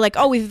they're like,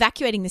 oh, we're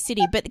evacuating the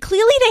city. But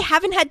clearly they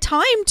haven't had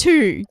time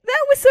to.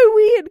 That was so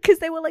weird because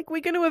they were like, we're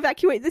going to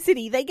evacuate the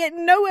city. They get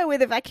nowhere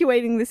with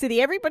evacuating the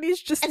city.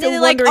 Everybody's just still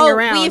wandering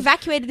around. We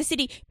evacuated the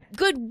city.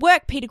 Good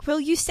work, Peter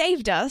Quill. You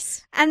saved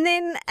us. And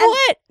then...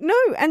 What? No,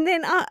 and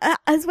then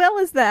as well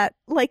as that,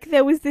 like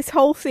there was this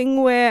whole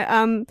thing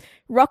where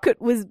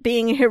Rocket was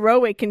being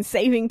heroic and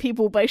saving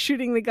people by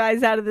shooting the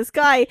guys out of the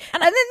sky.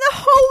 And then the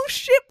whole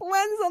ship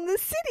lands on the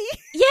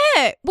city.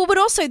 Yeah. Well, but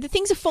also the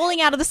things are falling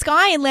out of the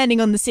sky and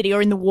landing on the city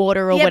or in the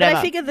water or whatever. Yeah, but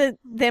I figure that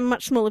they're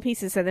much smaller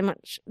pieces, so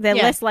they're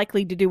less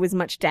likely to do as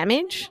much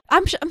damage.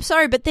 I'm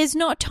sorry, but there's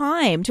not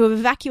time to have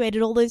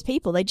evacuated all those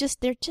people. There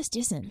just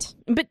isn't.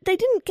 But they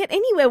didn't get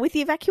anywhere with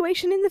the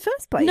evacuation in the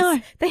first place. No.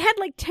 They had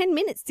like 10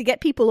 minutes to get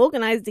people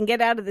organized and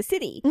get out of the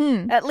city.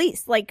 At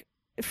least, like,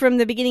 from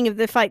the beginning of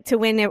the fight to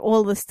when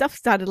all the stuff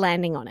started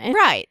landing on it.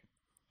 Right.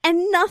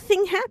 And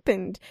nothing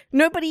happened.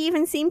 Nobody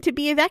even seemed to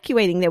be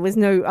evacuating. There was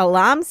no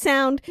alarm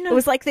sound. No. It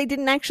was like they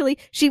didn't actually...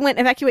 She went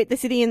evacuate the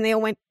city and they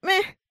all went,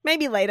 meh,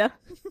 maybe later.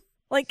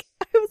 Like,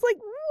 I was like,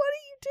 what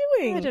are you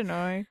doing? I don't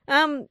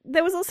know.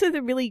 There was also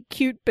the really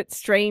cute but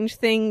strange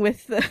thing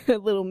with the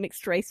little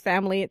mixed race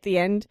family at the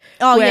end.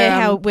 Oh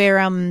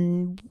where,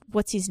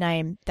 what's his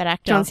name? That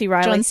actor, John C.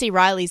 Reilly. John C.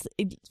 Reilly's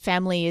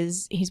family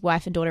is his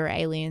wife and daughter are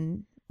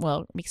alien.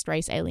 Well, mixed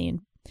race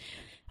alien. It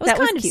was That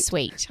was kind of cute.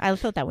 sweet. I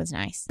thought that was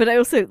nice. But I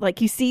also,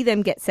 like, you see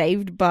them get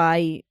saved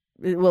by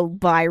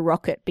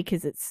Rocket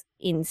because it's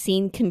in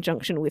scene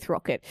conjunction with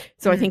Rocket.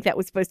 So I think that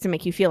was supposed to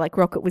make you feel like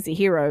Rocket was a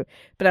hero.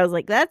 But I was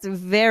like, that's a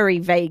very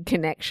vague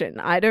connection.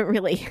 I don't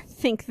really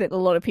think that a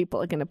lot of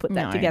people are going to put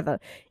that No. together,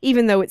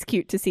 even though it's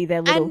cute to see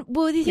their little. And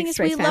well, the thing is,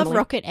 we mixed-race love family.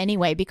 Rocket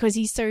anyway because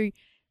he's so,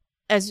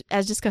 as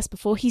discussed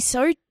before, he's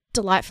so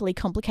delightfully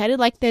complicated.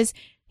 Like,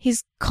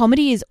 his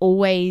comedy is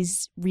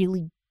always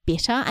really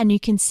bitter, and you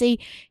can see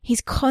he's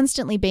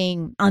constantly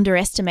being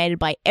underestimated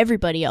by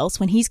everybody else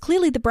when he's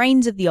clearly the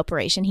brains of the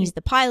operation. He's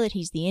the pilot,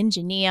 he's the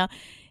engineer,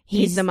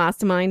 He's the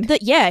mastermind.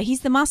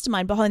 he's the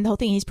mastermind behind the whole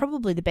thing. He's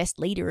probably the best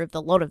leader of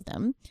the lot of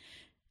them.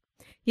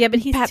 Yeah, but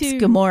he's perhaps too...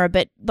 Gamora,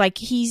 but like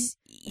he's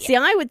See,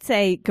 I would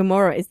say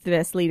Gamora is the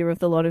best leader of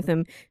the lot of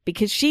them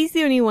because she's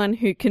the only one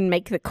who can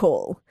make the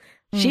call.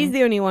 She's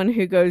the only one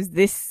who goes,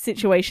 this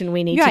situation,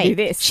 we need to do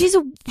this.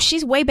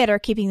 She's way better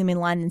at keeping them in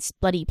line than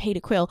bloody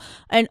Peter Quill.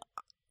 And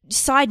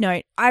side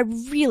note, I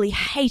really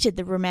hated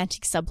the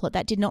romantic subplot.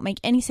 That did not make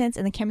any sense,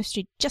 and the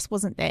chemistry just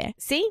wasn't there.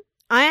 See,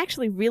 I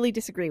actually really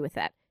disagree with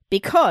that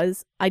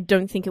because I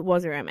don't think it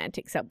was a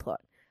romantic subplot.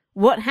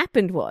 What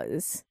happened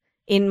was,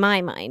 in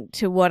my mind,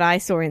 to what I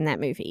saw in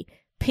that movie,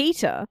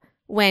 Peter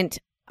went,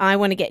 I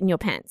want to get in your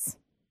pants.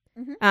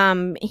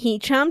 He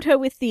charmed her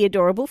with the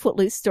adorable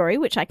Footloose story,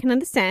 which I can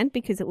understand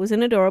because it was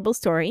an adorable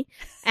story.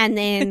 And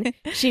then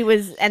she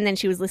was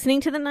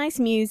listening to the nice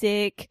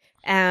music.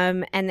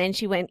 And then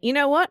she went, you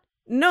know what?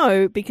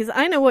 No, because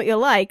I know what you're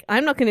like.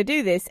 I'm not going to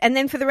do this. And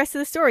then for the rest of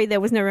the story,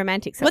 there was no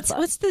romantic subplot.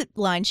 What's the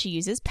line she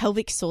uses?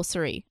 Pelvic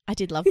sorcery. I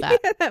did love that.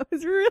 Yeah, that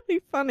was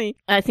really funny.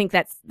 I think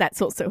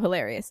that's also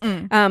hilarious.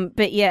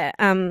 But yeah,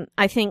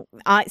 I think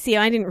I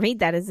didn't read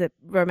that as a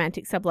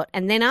romantic subplot.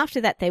 And then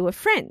after that, they were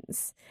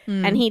friends,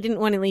 and he didn't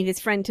want to leave his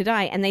friend to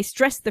die, and they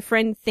stressed the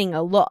friend thing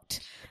a lot.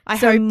 I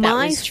hope that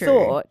was true.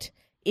 Thought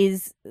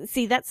is,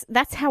 see,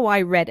 that's how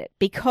I read it,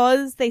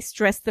 because they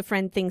stressed the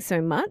friend thing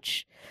so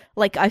much.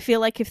 Like, I feel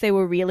like if they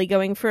were really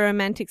going for a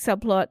romantic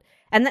subplot,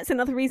 and that's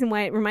another reason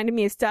why it reminded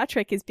me of Star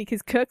Trek, is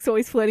because Kirk's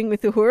always flirting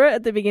with Uhura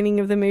at the beginning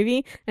of the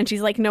movie, and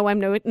she's like, no, I'm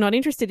not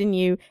interested in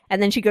you,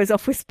 and then she goes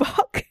off with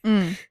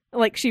Spock.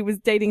 Like she was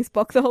dating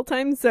Spock the whole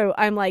time, so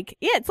I'm like,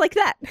 yeah, it's like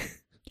that.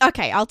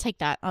 Okay, I'll take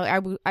that. I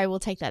will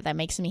take that. That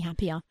makes me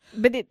happier.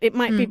 But it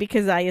might be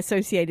because I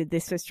associated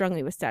this so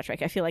strongly with Star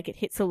Trek. I feel like it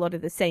hits a lot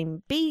of the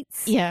same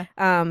beats. Yeah.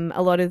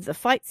 A lot of the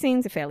fight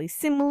scenes are fairly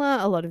similar.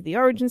 A lot of the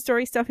origin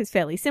story stuff is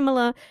fairly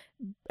similar.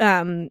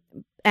 And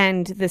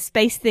the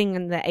space thing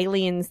and the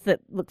aliens that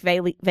look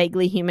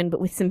vaguely human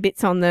but with some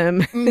bits on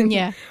them.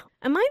 Yeah.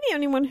 Am I the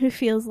only one who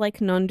feels like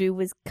Nondu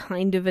was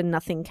kind of a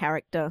nothing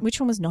character?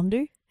 Which one was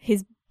Nondu?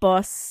 His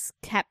boss,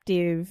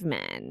 captive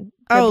man.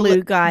 The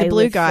blue guy. The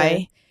blue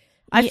guy.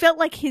 I felt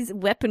like his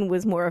weapon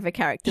was more of a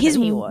character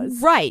than he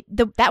was. Right.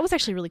 That was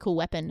actually a really cool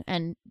weapon,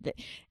 and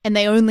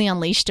they only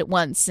unleashed it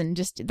once, and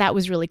just that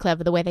was really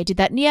clever the way they did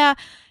that. And yeah,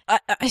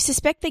 I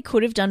suspect they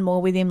could have done more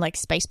with him, like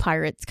space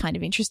pirates, kind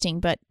of interesting,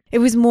 but it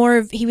was more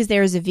of he was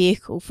there as a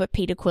vehicle for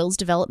Peter Quill's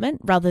development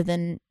rather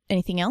than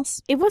anything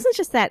else. It wasn't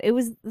just that. It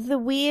was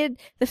the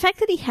fact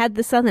that he had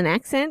the southern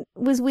accent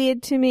was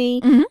weird to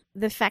me.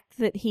 The fact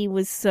that he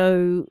was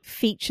so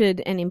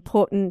featured and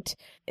important,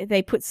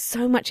 they put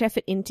so much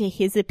effort into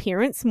his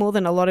appearance more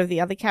than a lot of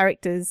the other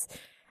characters.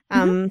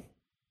 I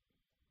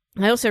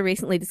also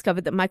recently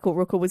discovered that Michael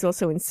Rooker was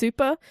also in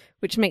Super,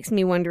 which makes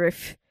me wonder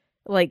if,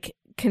 like,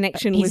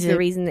 connection was the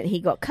reason that he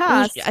got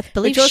cast. I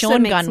believe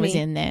Sean Gunn was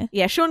in there.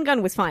 Yeah, Sean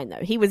Gunn was fine, though.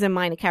 He was a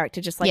minor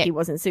character just like he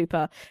was in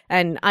Super.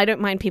 And I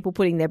don't mind people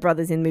putting their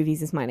brothers in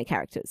movies as minor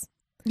characters.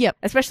 Yep.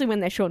 Especially when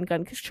they're Sean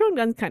Gunn, because Sean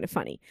Gunn's kind of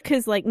funny.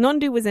 Because, like,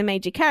 Nondu was a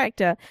major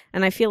character,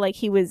 and I feel like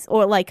he was,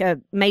 or like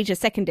a major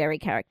secondary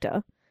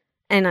character,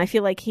 and I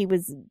feel like he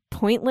was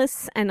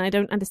pointless, and I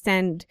don't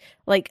understand,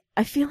 like,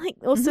 I feel like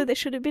also there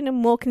should have been a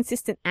more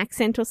consistent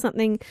accent or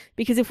something,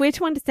 because if we're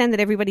to understand that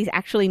everybody's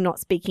actually not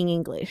speaking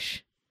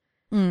English,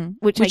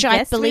 which I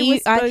guess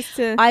believe,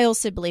 I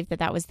also believe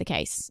that was the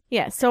case.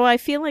 Yeah, so I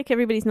feel like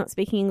everybody's not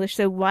speaking English,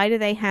 so why do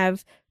they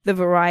have the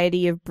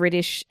variety of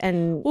British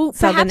and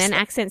Southern and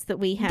accents that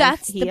we have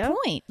that's here? That's the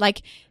point.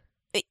 Like,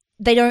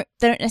 they're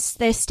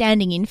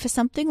standing in for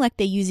something, like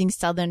they're using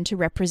Southern to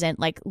represent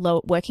like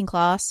low working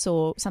class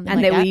or something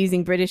and like that. And they were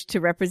using British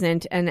to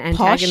represent an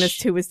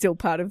antagonist who was still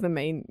part of the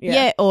main.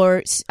 Yeah,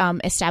 or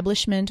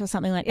establishment or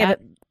something like that.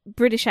 But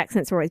British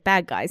accents are always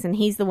bad guys, and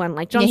he's the one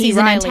like John C. He's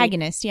Reilly. An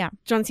antagonist, yeah.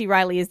 John C.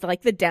 Reilly is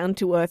like the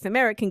down-to-earth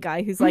American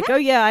guy who's like, oh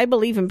yeah, I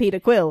believe in Peter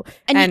Quill.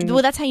 And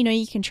well, that's how you know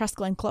you can trust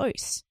Glenn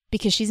Close,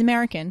 because she's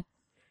American.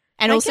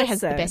 And also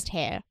has the best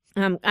hair.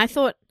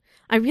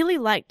 I really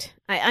liked,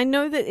 I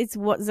know that it's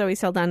what Zoe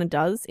Saldana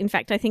does. In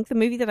fact, I think the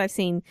movie that I've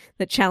seen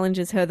that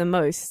challenges her the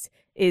most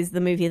is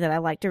the movie that I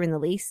liked her in the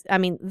least. I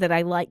mean, that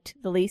I liked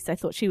the least. I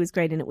thought she was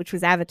great in it, which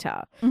was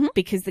Avatar,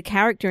 because the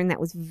character in that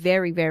was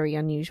very, very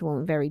unusual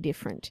and very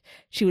different.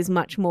 She was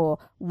much more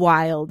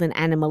wild and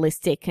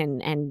animalistic,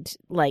 and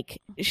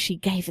like she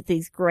gave it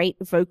these great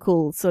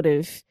vocal sort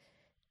of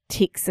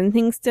tics and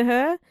things to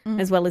her,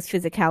 as well as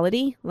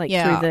physicality, like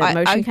through the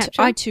motion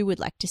capture. I too would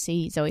like to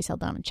see Zoe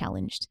Saldana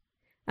challenged.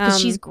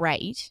 Because she's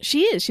great.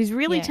 She is. She's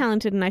really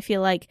talented, and I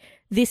feel like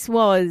this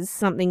was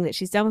something that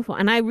she's done before.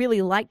 And I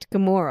really liked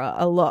Gamora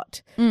a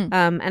lot. And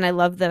I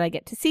love that I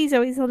get to see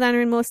Zoe Saldana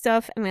in more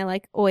stuff, and I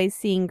like always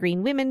seeing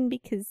green women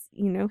because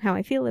you know how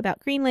I feel about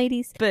green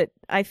ladies. But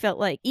I felt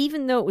like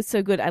even though it was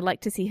so good, I'd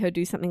like to see her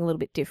do something a little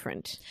bit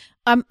different.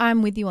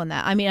 I'm with you on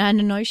that. I mean, I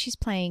know she's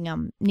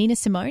playing Nina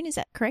Simone, is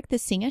that correct? The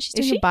singer? She's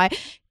doing a bio.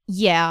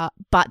 Yeah,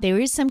 but there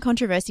is some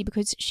controversy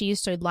because she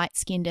is so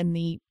light-skinned and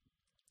the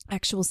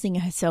actual singer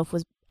herself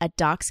was a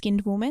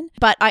dark-skinned woman.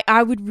 But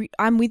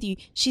I'm with you.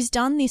 She's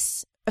done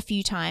this a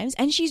few times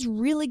and she's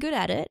really good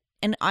at it.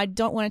 And I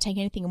don't want to take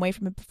anything away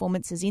from her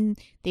performances in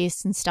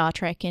this and Star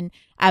Trek and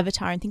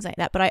Avatar and things like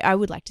that. But I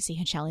would like to see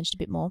her challenged a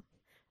bit more.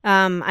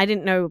 I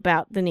didn't know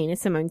about the Nina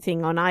Simone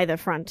thing on either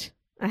front.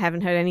 I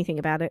haven't heard anything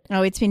about it.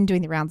 Oh, it's been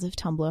doing the rounds of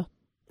Tumblr.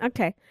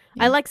 Okay.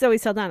 Yeah. I like Zoe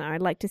Saldana.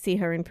 I'd like to see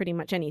her in pretty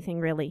much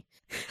anything, really.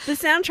 The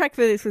soundtrack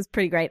for this was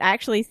pretty great. I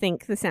actually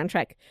think the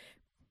soundtrack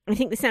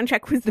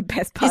was the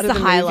best part of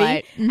the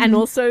highlight. Movie. And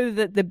also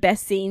the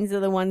best scenes are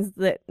the ones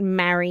that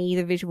marry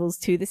the visuals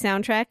to the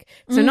soundtrack.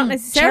 So not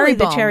necessarily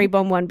the Cherry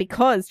Bomb one,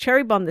 because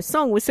Cherry Bomb, the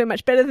song, was so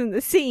much better than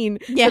the scene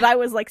that I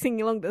was like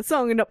singing along to the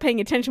song and not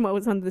paying attention what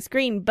was on the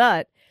screen.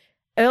 But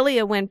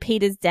earlier when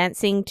Peter's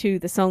dancing to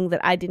the song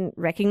that I didn't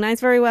recognize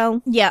very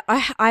well. Yeah,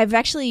 I've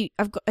got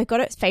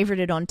it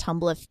favorited on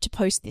Tumblr to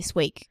post this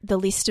week, the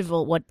list of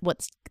all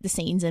what's the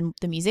scenes and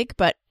the music,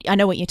 but I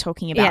know what you're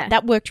talking about. Yeah.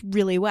 That worked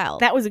really well.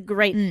 That was a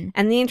great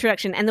and the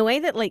introduction and the way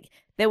that like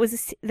there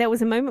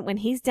was a moment when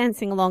he's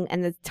dancing along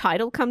and the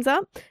title comes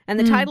up and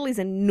the title is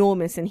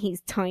enormous and he's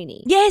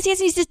tiny. Yes,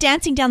 he's just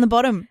dancing down the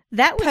bottom.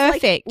 That was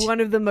perfect. Like one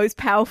of the most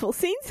powerful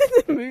scenes in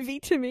the movie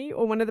to me,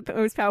 or one of the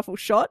most powerful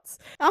shots.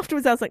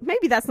 Afterwards I was like,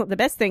 maybe that's not the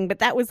best thing, but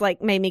that was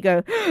like made me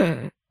go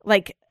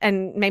like,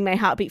 and made my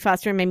heart beat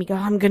faster and made me go,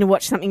 I'm going to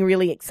watch something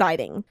really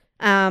exciting.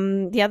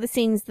 The other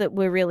scenes that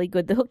were really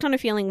good, the Hooked on a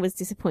Feeling was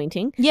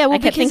disappointing. Yeah, well, I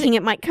kept thinking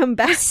it might come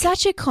back. It's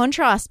such a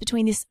contrast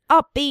between this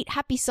upbeat,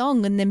 happy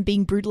song and them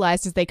being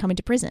brutalized as they come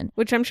into prison.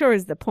 Which I'm sure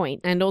is the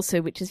point, and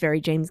also which is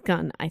very James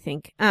Gunn, I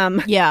think.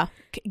 Yeah,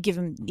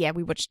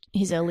 we watched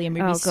his earlier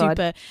movie,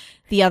 Super,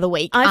 the other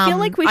week. I feel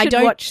like we should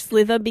watch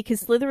Slither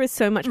because Slither is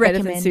so much better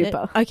than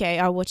Super. Okay,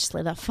 I'll watch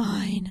Slither,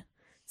 fine.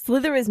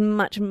 Slither is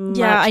much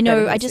I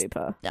know.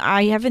 Super.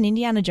 I have an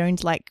Indiana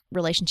Jones-like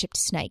relationship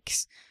to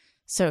snakes.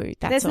 So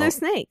there's no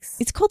snakes.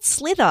 It's called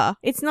Slither.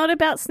 It's not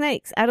about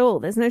snakes at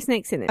all. There's no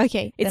snakes in it.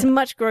 Okay. It's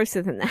much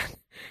grosser than that.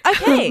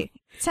 Okay.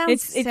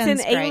 It's an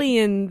great.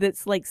 alien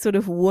that's like sort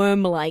of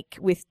worm-like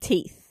with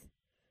teeth.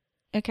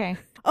 Okay.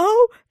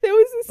 Oh, there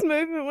was this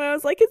moment where I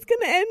was like, it's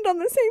going to end on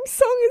the same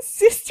song as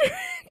Sister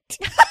Act.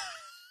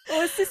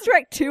 Or Sister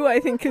Act 2,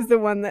 I think, is the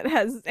one that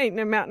has Ain't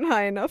No Mountain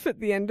High Enough at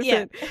the end of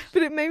it.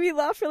 But it made me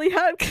laugh really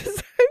hard because I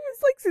was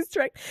like,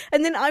 Sister Act.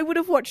 And then I would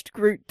have watched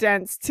Groot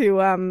dance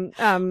to...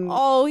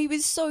 oh, he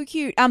was so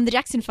cute. The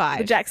Jackson 5.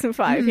 The Jackson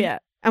 5, yeah.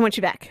 I Want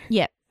You Back.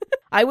 Yeah.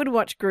 I would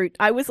watch Groot.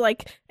 I was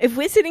like, if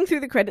we're sitting through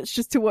the credits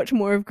just to watch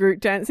more of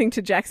Groot dancing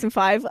to Jackson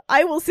 5,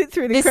 I will sit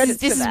through the credits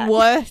This for that. is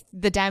worth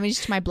the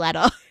damage to my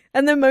bladder.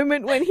 And the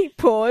moment when he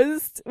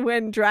paused,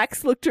 when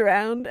Drax looked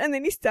around, and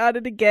then he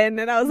started again,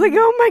 and I was like,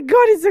 oh my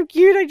god, it's so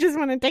cute, I just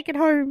want to take it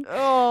home.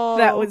 Oh.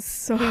 That was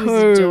so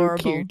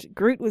adorable. Cute.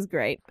 Groot was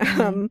great.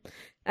 And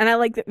I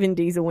like that Vin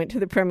Diesel went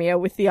to the premiere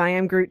with the I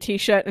Am Groot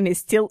t-shirt and his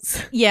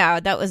stilts. Yeah,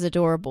 that was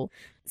adorable.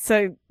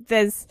 So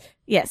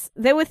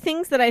there were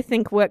things that I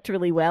think worked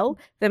really well.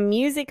 The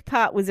music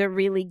part was a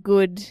really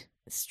good,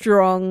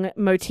 strong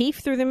motif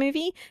through the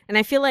movie, and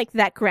I feel like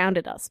that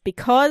grounded us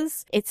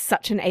because it's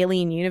such an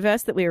alien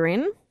universe that we were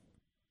in.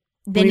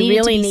 We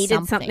really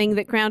needed something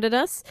that grounded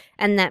us,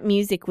 and that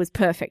music was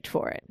perfect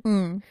for it.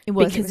 It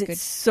was because good.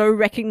 It's so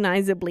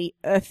recognizably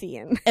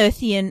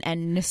earthian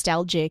and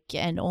nostalgic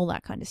and all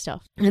that kind of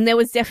stuff. And there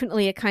was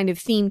definitely a kind of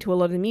theme to a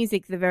lot of the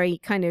music. The very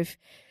kind of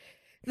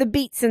the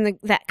beats and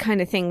that kind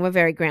of thing were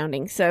very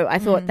grounding. So I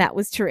thought that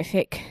was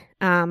terrific.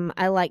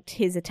 I liked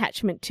his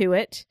attachment to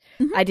it.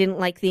 Mm-hmm. I didn't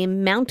like the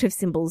amount of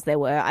symbols there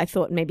were. I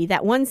thought maybe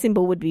that one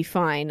symbol would be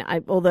fine.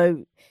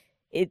 Although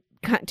it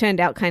turned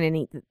out kind of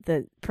neat that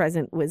the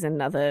present was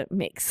another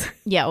mix.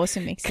 Yeah, also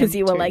mix. Because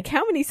you were like,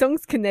 how many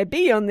songs can there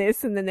be on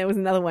this? And then there was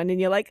another one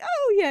and you're like,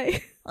 oh,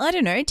 yay. I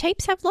don't know.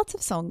 Tapes have lots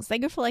of songs. They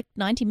go for like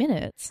 90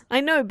 minutes. I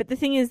know, but the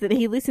thing is that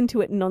he listened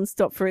to it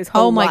nonstop for his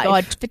whole life. Oh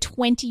my God. For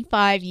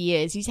 25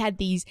 years, he's had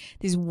this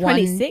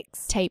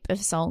 26 tape of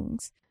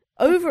songs.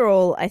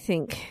 Overall, I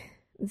think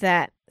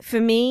that for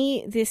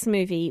me, this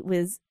movie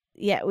was,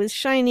 it was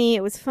shiny,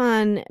 it was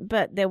fun,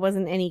 but there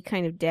wasn't any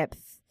kind of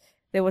depth.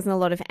 There wasn't a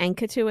lot of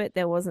anchor to it.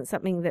 There wasn't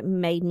something that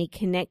made me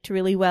connect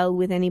really well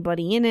with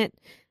anybody in it.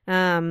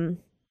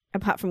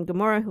 apart from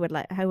Gamora,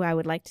 who I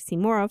would like to see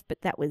more of,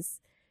 but that was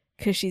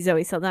because she's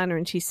Zoe Saldana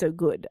and she's so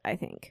good, I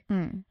think.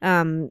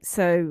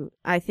 So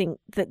I think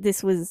that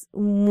this was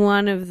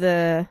one of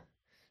the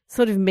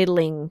sort of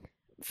middling,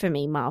 for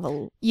me,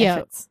 Marvel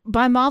efforts.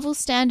 By Marvel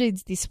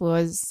standards, this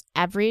was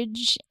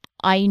average.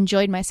 I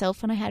enjoyed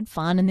myself and I had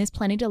fun and there's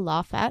plenty to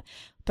laugh at,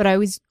 but I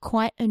was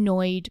quite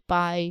annoyed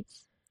by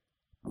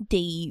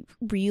the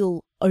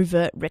real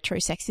overt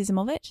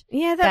retrosexism of it.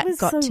 Yeah, that was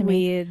got so to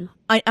me. weird.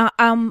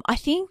 I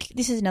think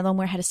this is another one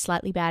where I had a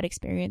slightly bad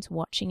experience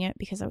watching it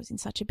because I was in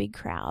such a big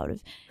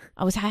crowd.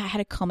 I had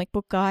a comic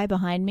book guy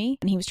behind me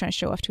and he was trying to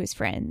show off to his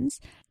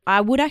friends.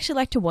 I would actually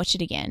like to watch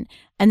it again,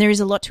 and there is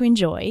a lot to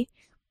enjoy,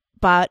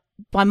 but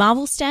by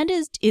Marvel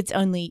standards, it's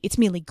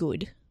merely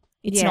good.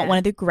 It's not one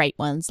of the great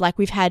ones. Like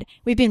we've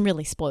been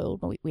really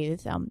spoiled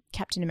with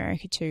Captain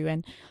America 2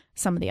 and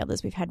some of the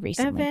others we've had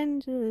recently.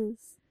 Avengers.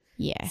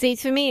 Yeah. See,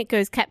 for me, it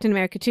goes Captain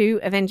America 2,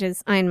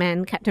 Avengers, Iron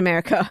Man, Captain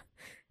America,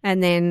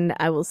 and then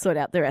I will sort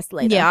out the rest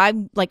later. Yeah,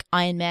 I'm like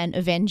Iron Man,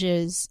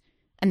 Avengers,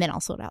 and then I'll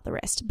sort out the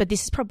rest. But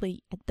this is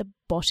probably at the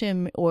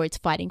bottom, or it's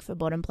fighting for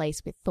bottom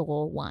place with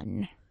Thor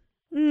 1.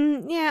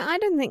 Yeah, I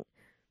don't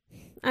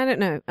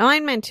know.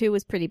 Iron Man 2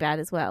 was pretty bad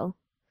as well.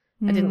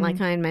 I didn't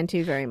like Iron Man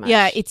 2 very much.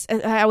 Yeah,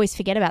 I always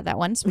forget about that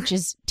one, which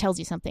tells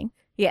you something.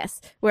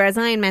 Yes. Whereas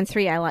Iron Man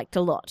 3 I liked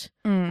a lot.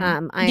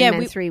 Iron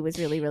Man 3 was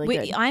really, really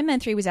good. Iron Man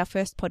 3 was our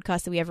first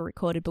podcast that we ever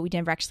recorded, but we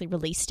never actually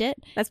released it.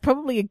 That's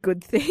probably a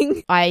good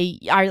thing. I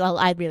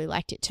really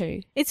liked it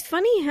too. It's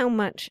funny how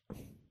much...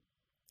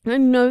 I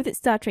know that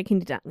Star Trek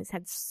Into Darkness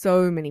had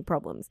so many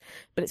problems,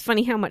 but it's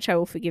funny how much I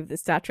will forgive the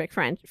Star Trek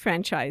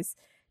franchise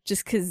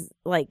just because,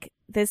 like,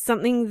 there's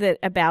something that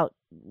about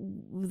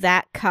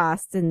that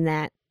cast and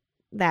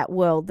that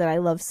world that I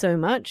love so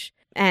much.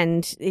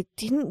 And it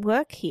didn't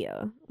work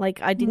here.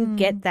 Like, I didn't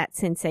get that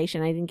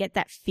sensation. I didn't get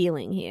that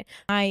feeling here.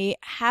 I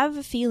have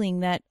a feeling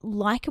that,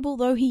 likable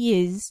though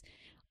he is,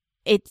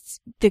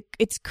 it's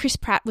Chris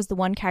Pratt was the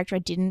one character I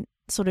didn't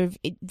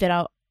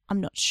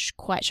I'm not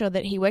quite sure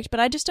that he worked, but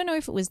I just don't know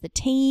if it was the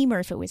team or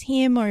if it was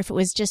him or if it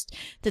was just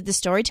that the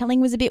storytelling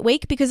was a bit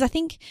weak, because I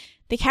think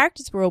the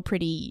characters were all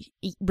pretty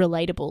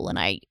relatable,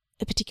 and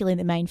particularly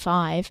the main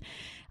five.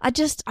 I'm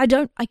trying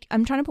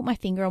to put my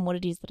finger on what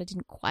it is that I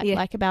didn't quite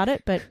like about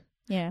it, but...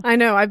 Yeah. I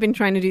know. I've been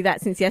trying to do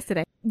that since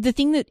yesterday. The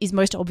thing that is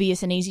most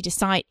obvious and easy to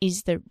cite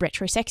is the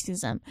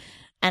retrosexism.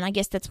 And I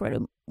guess that's where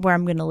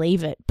I'm going to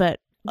leave it. But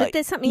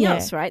there's something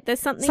else, right?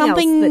 There's something else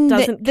that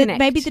doesn't connect. That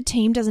maybe the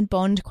team doesn't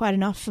bond quite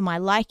enough for my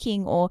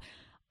liking, or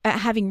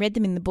having read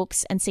them in the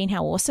books and seen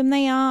how awesome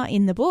they are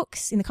in the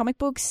books, in the comic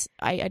books.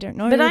 I don't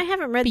know. But I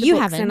haven't read the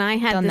books, and I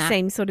had the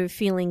same sort of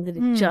feeling that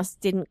it just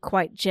didn't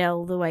quite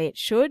gel the way it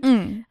should.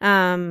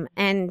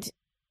 And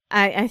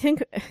I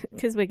think,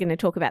 because we're going to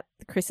talk about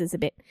the Chris's a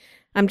bit,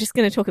 I'm just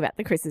going to talk about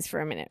the Chris's for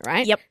a minute,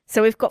 right? Yep.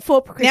 So we've got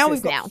 4 Chris's now.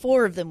 We've got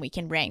 4 of them we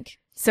can rank.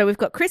 So we've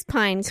got Chris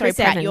Pine, Chris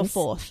Pratt, Evans. You're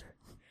 4th.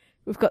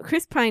 We've got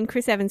Chris Pine,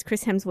 Chris Evans,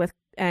 Chris Hemsworth,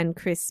 and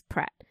Chris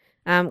Pratt.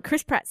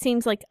 Chris Pratt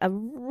seems like a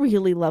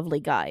really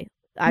lovely guy.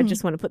 I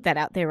just want to put that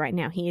out there right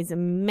now. He is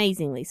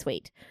amazingly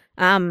sweet.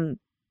 And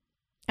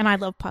I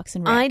love Parks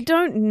and Rec. I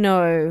don't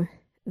know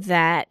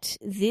that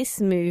this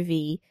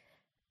movie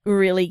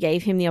really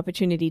gave him the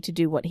opportunity to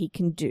do what he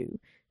can do,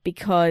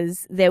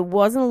 because there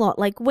wasn't a lot.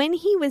 Like, when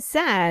he was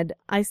sad,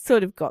 I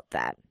sort of got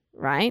that,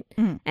 right?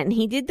 And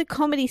he did the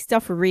comedy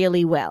stuff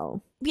really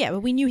well. Yeah,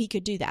 but we knew he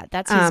could do that.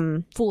 That's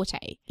his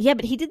forte. Yeah,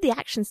 but he did the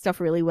action stuff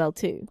really well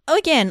too.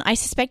 Again, I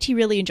suspect he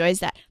really enjoys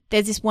that.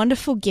 There's this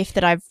wonderful GIF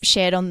that I've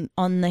shared on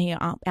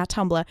our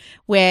Tumblr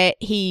where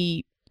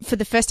he, for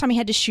the first time he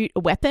had to shoot a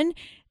weapon,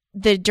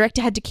 the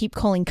director had to keep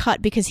calling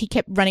cut because he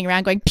kept running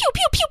around going pew,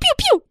 pew, pew, pew,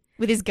 pew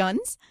with his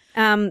guns.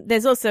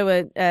 There's also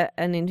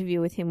an interview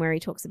with him where he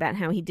talks about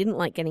how he didn't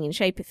like getting in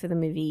shape for the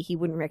movie. He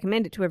wouldn't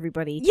recommend it to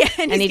everybody. Yeah,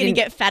 and he's going to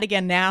get fat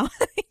again now.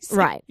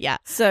 Right. Yeah.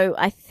 So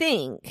I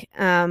think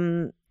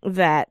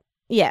that,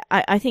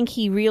 I think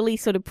he really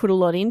sort of put a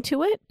lot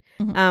into it.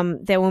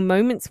 There were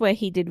moments where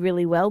he did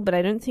really well, but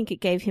I don't think it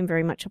gave him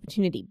very much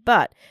opportunity.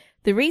 But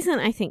the reason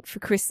I think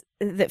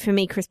for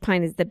me, Chris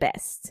Pine is the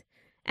best.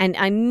 And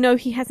I know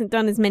he hasn't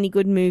done as many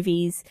good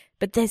movies,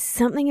 but there's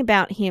something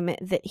about him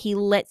that he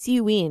lets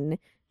you in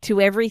to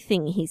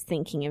everything he's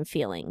thinking and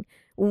feeling.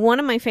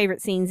 One of my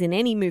favorite scenes in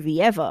any movie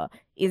ever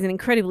is an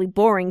incredibly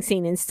boring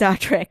scene in Star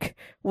Trek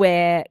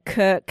where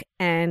Kirk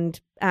and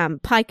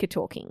Pike are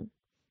talking,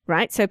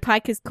 right? So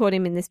Pike has caught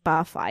him in this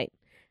bar fight,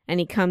 and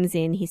he comes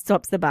in, he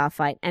stops the bar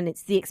fight, and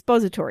it's the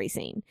expository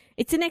scene.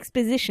 It's an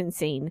exposition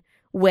scene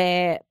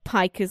where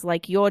Pike is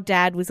like, your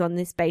dad was on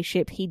this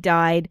spaceship, he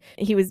died,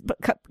 he was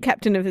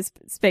captain of a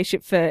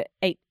spaceship for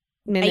 8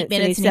 minutes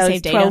and he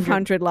saved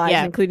 1,200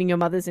 lives, including your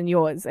mother's and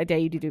yours. I dare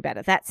you to do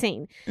better. That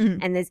scene.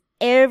 And there's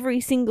every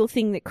single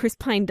thing that Chris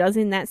Pine does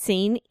in that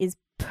scene is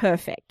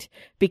perfect,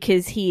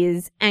 because he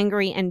is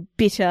angry and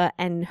bitter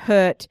and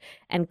hurt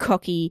and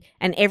cocky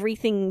and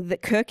everything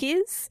that Kirk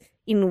is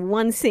in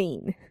one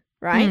scene,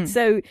 right?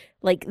 So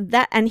like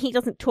that, and he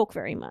doesn't talk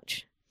very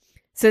much.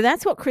 So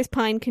that's what Chris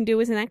Pine can do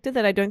as an actor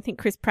that I don't think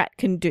Chris Pratt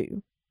can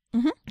do.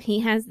 Mhm.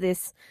 He has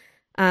this,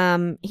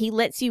 he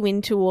lets you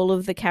into all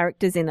of the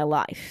characters' inner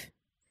life.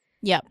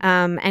 Yep.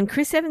 And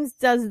Chris Evans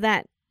does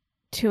that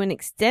to an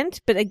extent,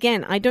 but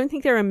again, I don't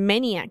think there are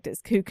many actors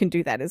who can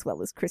do that as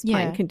well as Chris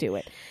Pine can do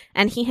it.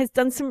 And he has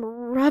done some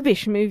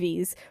rubbish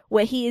movies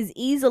where he is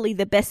easily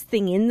the best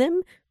thing in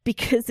them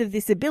because of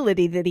this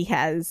ability that he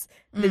has,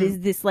 that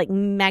is this like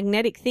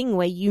magnetic thing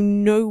where you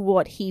know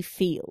what he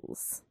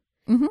feels.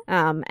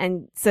 Mm-hmm.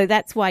 And so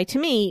that's why, to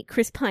me,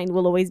 Chris Pine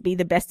will always be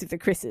the best of the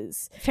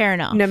Chris's. Fair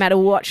enough. No matter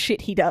what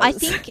shit he does. I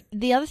think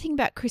the other thing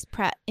about Chris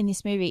Pratt in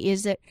this movie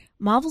is that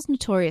Marvel's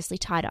notoriously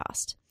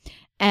tight-assed.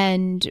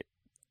 And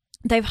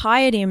they've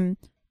hired him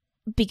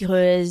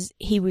because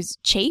he was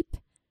cheap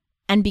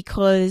and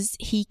because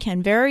he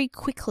can very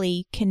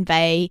quickly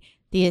convey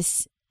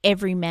this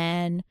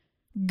everyman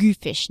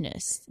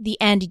goofishness, the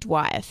Andy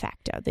Dwyer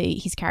factor,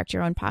 his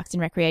character on Parks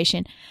and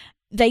Recreation.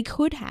 They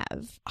could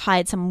have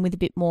hired someone with a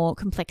bit more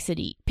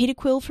complexity. Peter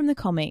Quill from the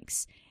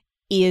comics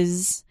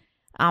is,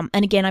 and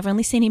again, I've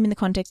only seen him in the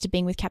context of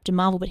being with Captain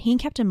Marvel, but he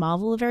and Captain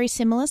Marvel are very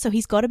similar. So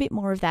he's got a bit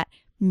more of that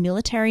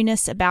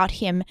militariness about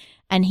him,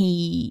 and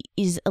he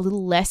is a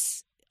little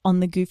less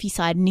on the goofy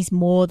side, and he's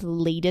more the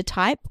leader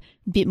type,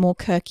 a bit more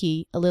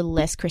Kirky, a little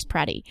less Chris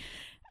Pratty.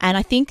 And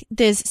I think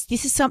this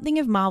is something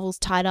of Marvel's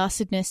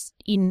tight-assedness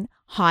in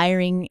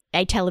hiring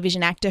a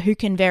television actor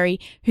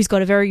who's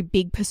got a very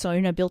big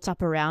persona built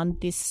up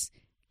around this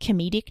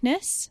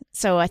comedicness.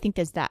 So I think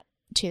there's that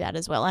to that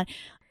as well. And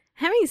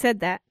having said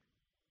that,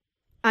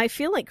 I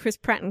feel like Chris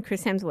Pratt and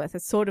Chris Hemsworth are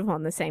sort of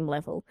on the same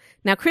level.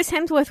 Now, Chris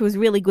Hemsworth was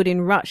really good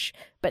in Rush,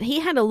 but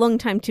he had a long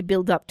time to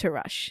build up to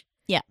Rush.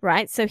 Yeah.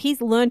 Right? So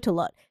he's learned a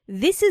lot.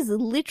 This is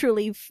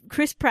literally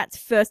Chris Pratt's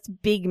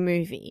first big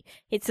movie.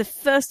 It's the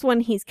first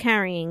one he's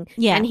carrying.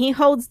 Yeah. And he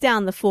holds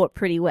down the fort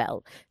pretty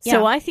well. Yeah.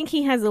 So I think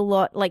he has a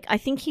lot, I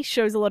think he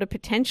shows a lot of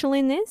potential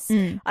in this.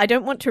 I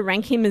don't want to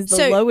rank him as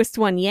the lowest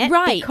one yet.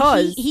 Right.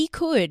 Because he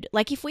could.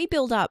 Like, if we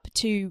build up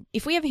to,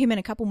 if we have him in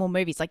a couple more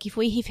movies, like if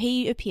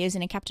he appears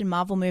in a Captain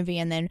Marvel movie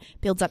and then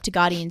builds up to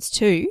Guardians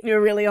 2.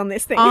 You're really on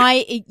this thing.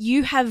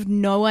 You have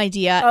no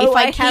idea. Oh,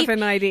 I have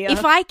an idea.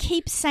 If I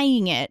keep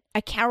saying it,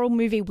 a Carol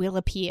movie will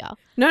appear.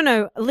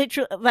 No,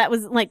 literally, that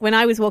was like when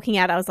I was walking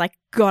out, I was like,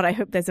 God, I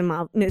hope there's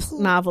a Ms.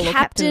 Marvel or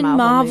Captain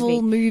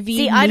Marvel movie.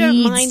 See, I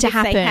don't mind if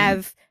they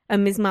have a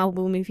Ms.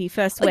 Marvel movie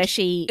first where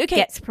she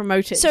gets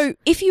promoted. So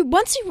if you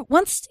once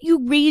you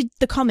read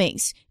the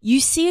comics,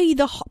 you see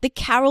the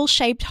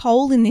Carol-shaped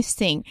hole in this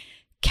thing.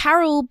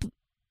 Carol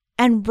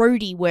and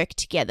Rhodey work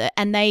together,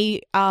 and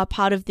they are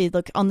part of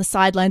on the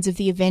sidelines of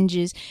the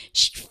Avengers.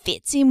 She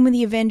fits in with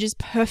the Avengers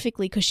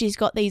perfectly because she's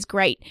got these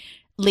great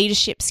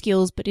leadership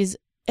skills, but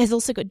has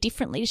also got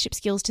different leadership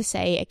skills to,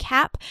 say, a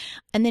Cap.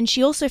 And then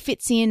she also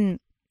fits in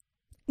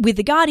with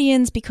the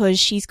Guardians because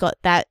she's got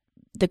the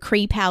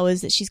Kree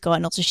powers that she's got,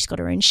 and also she's got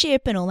her own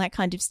ship and all that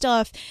kind of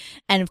stuff.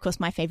 And of course,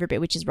 my favorite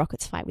bit, which is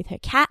Rocket's fight with her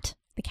cat.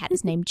 The cat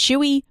is named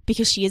Chewie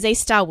because she is a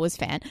Star Wars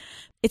fan.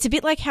 It's a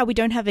bit like how we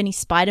don't have any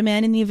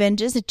Spider-Man in the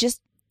Avengers.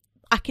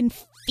 I can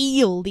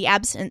feel the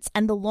absence,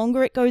 and the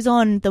longer it goes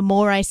on, the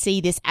more I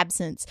see this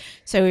absence.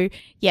 So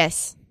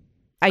yes,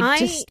 I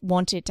just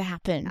want it to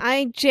happen.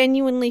 I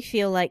genuinely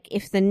feel like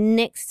if the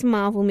next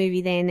Marvel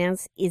movie they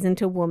announce isn't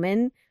a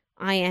woman,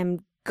 I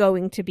am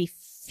going to be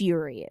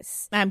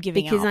furious. I'm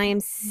giving up. Because I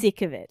am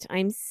sick of it.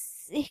 I'm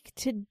sick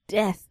to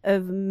death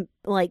of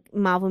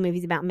Marvel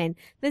movies about men.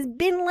 There's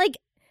been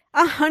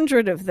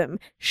 100 of them.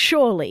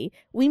 Surely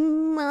we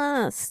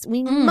must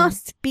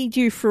be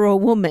due for a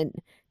woman.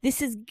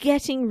 This is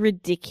getting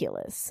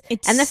ridiculous.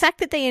 And the fact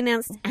that they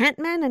announced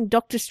Ant-Man and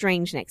Doctor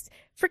Strange next.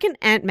 Freaking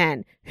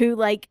Ant-Man,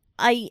 who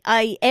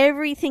I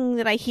everything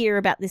that I hear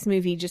about this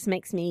movie just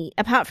makes me,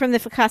 apart from the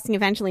casting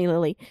of Angelina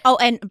Lilly. Oh,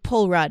 and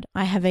Paul Rudd.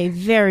 I have a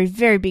very,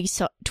 very big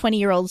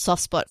 20-year-old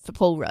soft spot for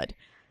Paul Rudd.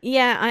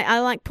 Yeah,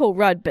 I like Paul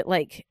Rudd, but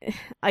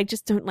I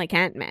just don't like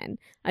Ant-Man.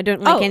 I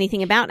don't like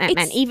anything about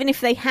Ant-Man, even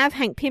if they have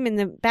Hank Pym in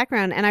the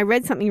background. And I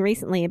read something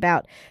recently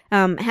about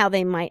how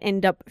they might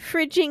end up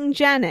fridging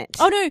Janet.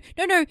 Oh,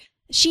 no.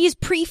 She is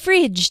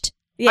pre-fridged.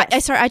 Yeah.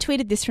 Sorry, I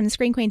tweeted this from the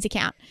Screen Queens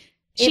account.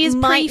 She is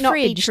might pre-fridged. Not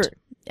be true.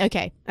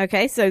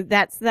 Okay, so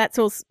that's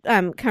all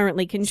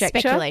currently conjecture.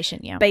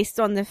 Speculation, yeah.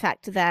 Based on the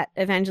fact that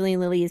Evangeline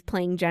Lilly is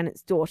playing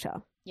Janet's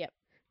daughter. Yep.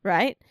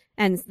 Right?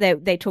 And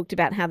they talked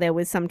about how there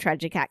was some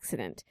tragic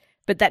accident.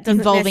 But that doesn't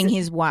involving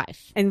his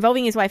wife.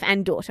 Involving his wife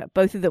and daughter.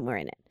 Both of them were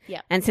in it.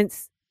 Yeah. And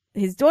since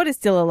his daughter's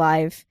still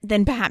alive...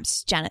 Then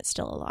perhaps Janet's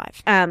still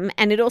alive.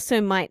 And it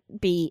also might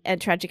be a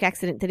tragic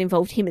accident that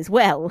involved him as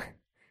well.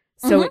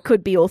 So it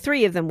could be all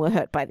three of them were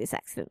hurt by this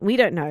accident. We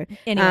don't know.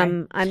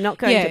 Anyway. I'm not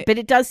going to... But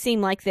it does seem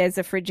like there's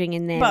a fridging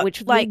in there,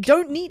 which we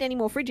don't need any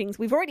more fridgings.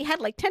 We've already had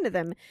 10 of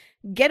them.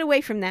 Get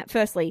away from that,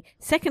 firstly.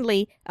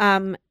 Secondly,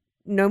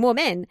 no more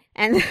men.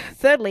 And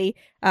thirdly,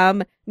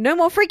 no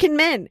more freaking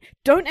men.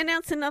 Don't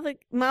announce another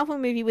Marvel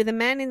movie with a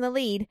man in the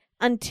lead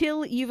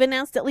until you've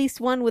announced at least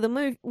one with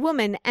a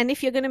woman. And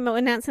if you're going to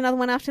announce another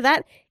one after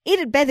that,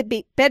 it'd better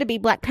be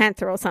Black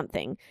Panther or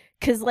something.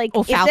 Because, like,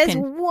 Or if there's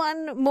Falcon.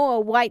 one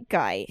more white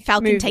guy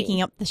Falcon movie,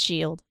 taking up the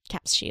shield,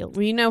 Cap's shield.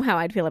 well, you know how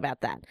I'd feel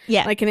about that.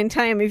 Yeah. Like an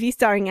entire movie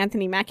starring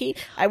Anthony Mackie,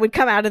 I would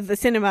come out of the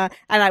cinema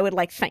and I would,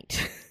 like,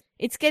 faint.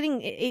 It's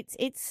gotten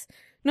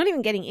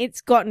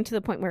to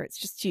the point where it's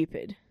just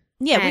stupid.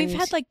 Yeah, And- we've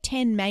had like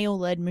 10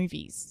 male-led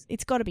movies.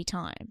 It's got to be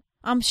time.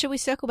 Shall we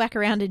circle back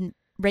around and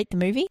rate the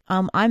movie?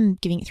 I'm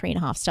giving it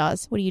 3.5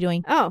 stars. What are you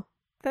doing? Oh,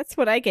 that's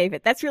what I gave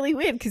it. That's really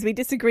weird because we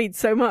disagreed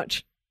so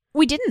much.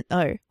 We didn't,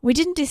 though. We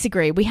didn't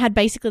disagree. We had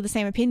basically the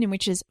same opinion,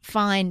 which is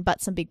fine,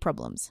 but some big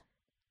problems.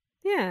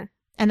 Yeah.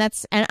 And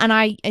it's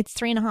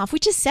 3.5,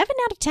 which is 7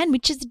 out of 10,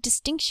 which is a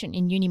distinction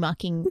in uni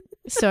marking.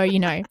 So, you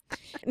know.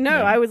 No,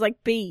 Yeah. I was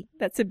like B.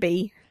 That's a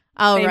B.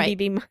 Oh, A, right.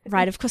 B, B.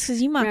 Right, of course,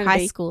 because you mark Round high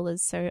B.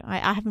 schoolers, so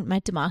I haven't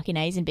had to mark in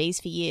A's and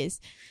B's for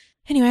years.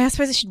 Anyway, I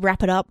suppose I should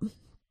wrap it up.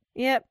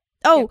 Yep.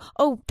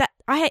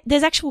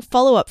 There's actual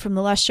follow-up from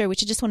the last show,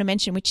 which I just want to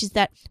mention, which is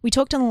that we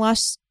talked on the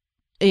last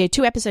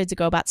 2 episodes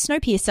ago about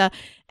Snowpiercer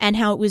and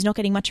how it was not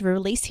getting much of a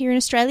release here in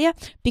Australia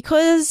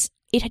because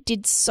it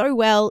did so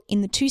well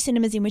in the 2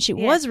 cinemas in which it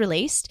was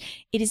released.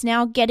 It is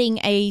now getting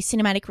a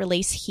cinematic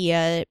release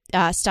here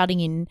starting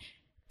in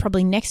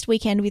probably next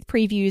weekend with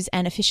previews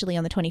and officially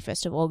on the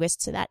 21st of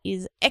August. So that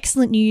is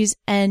excellent news.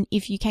 And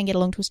if you can get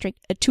along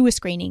to a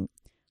screening,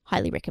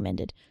 highly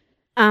recommended.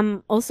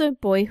 Also,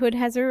 Boyhood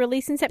has a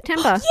release in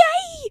September.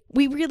 Yay!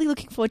 We're really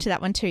looking forward to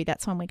that one too.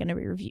 That's one we're going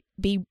to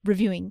be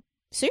reviewing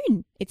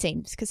soon, it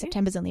seems, because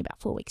September's only about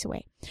 4 weeks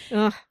away.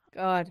 Oh,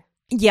 God.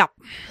 Yep.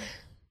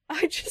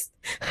 I just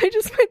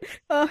went,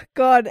 oh,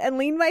 God, and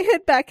leaned my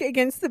head back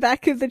against the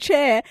back of the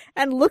chair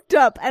and looked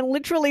up, and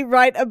literally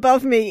right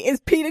above me is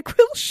Peter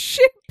Quill's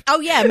ship.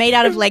 Oh, yeah, made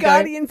out of from Lego.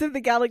 Guardians of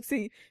the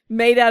Galaxy,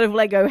 made out of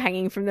Lego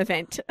hanging from the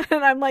vent.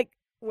 And I'm like,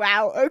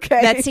 wow,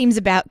 okay. That seems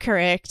about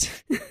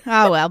correct.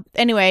 Oh, well.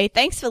 Anyway,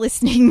 thanks for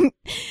listening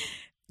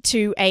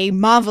to a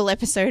Marvel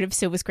episode of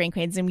Silver Screen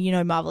Queens. And you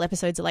know Marvel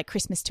episodes are like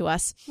Christmas to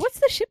us. What's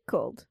the ship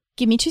called?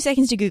 Give me 2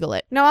 seconds to Google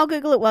it. No, I'll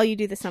Google it while you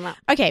do the sum up.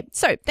 Okay,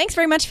 so thanks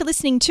very much for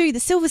listening to the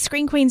Silver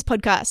Screen Queens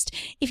podcast.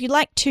 If you'd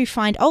like to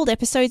find old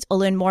episodes or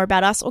learn more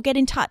about us or get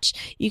in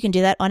touch, you can do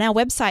that on our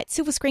website,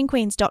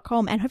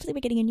 silverscreenqueens.com. And hopefully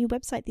we're getting a new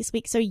website this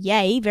week. So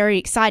yay, very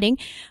exciting.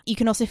 You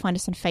can also find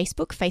us on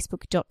Facebook,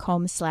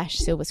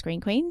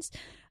 facebook.com/silverscreenqueens.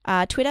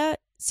 Twitter,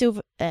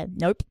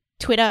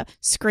 Twitter,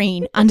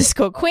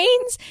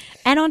 screen_queens.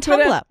 And on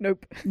Tumblr.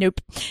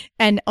 Nope.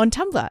 And on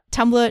Tumblr,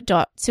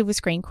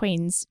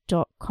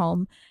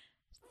 tumblr.silverscreenqueens.com.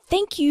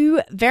 Thank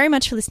you very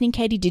much for listening.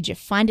 Katie, did you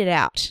find it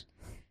out?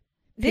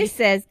 This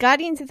says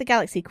Guardians of the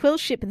Galaxy quill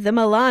ship the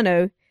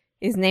Milano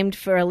is named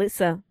for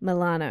Alyssa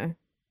Milano.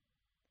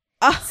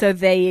 Oh, So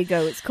there you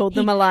go. It's called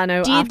the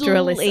Milano after did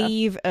Alyssa.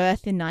 leave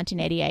Earth in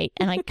 1988,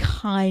 and I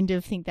kind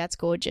of think that's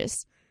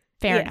gorgeous.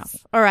 Fair Yes. enough.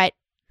 All right.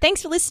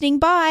 Thanks for listening.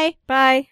 Bye. Bye.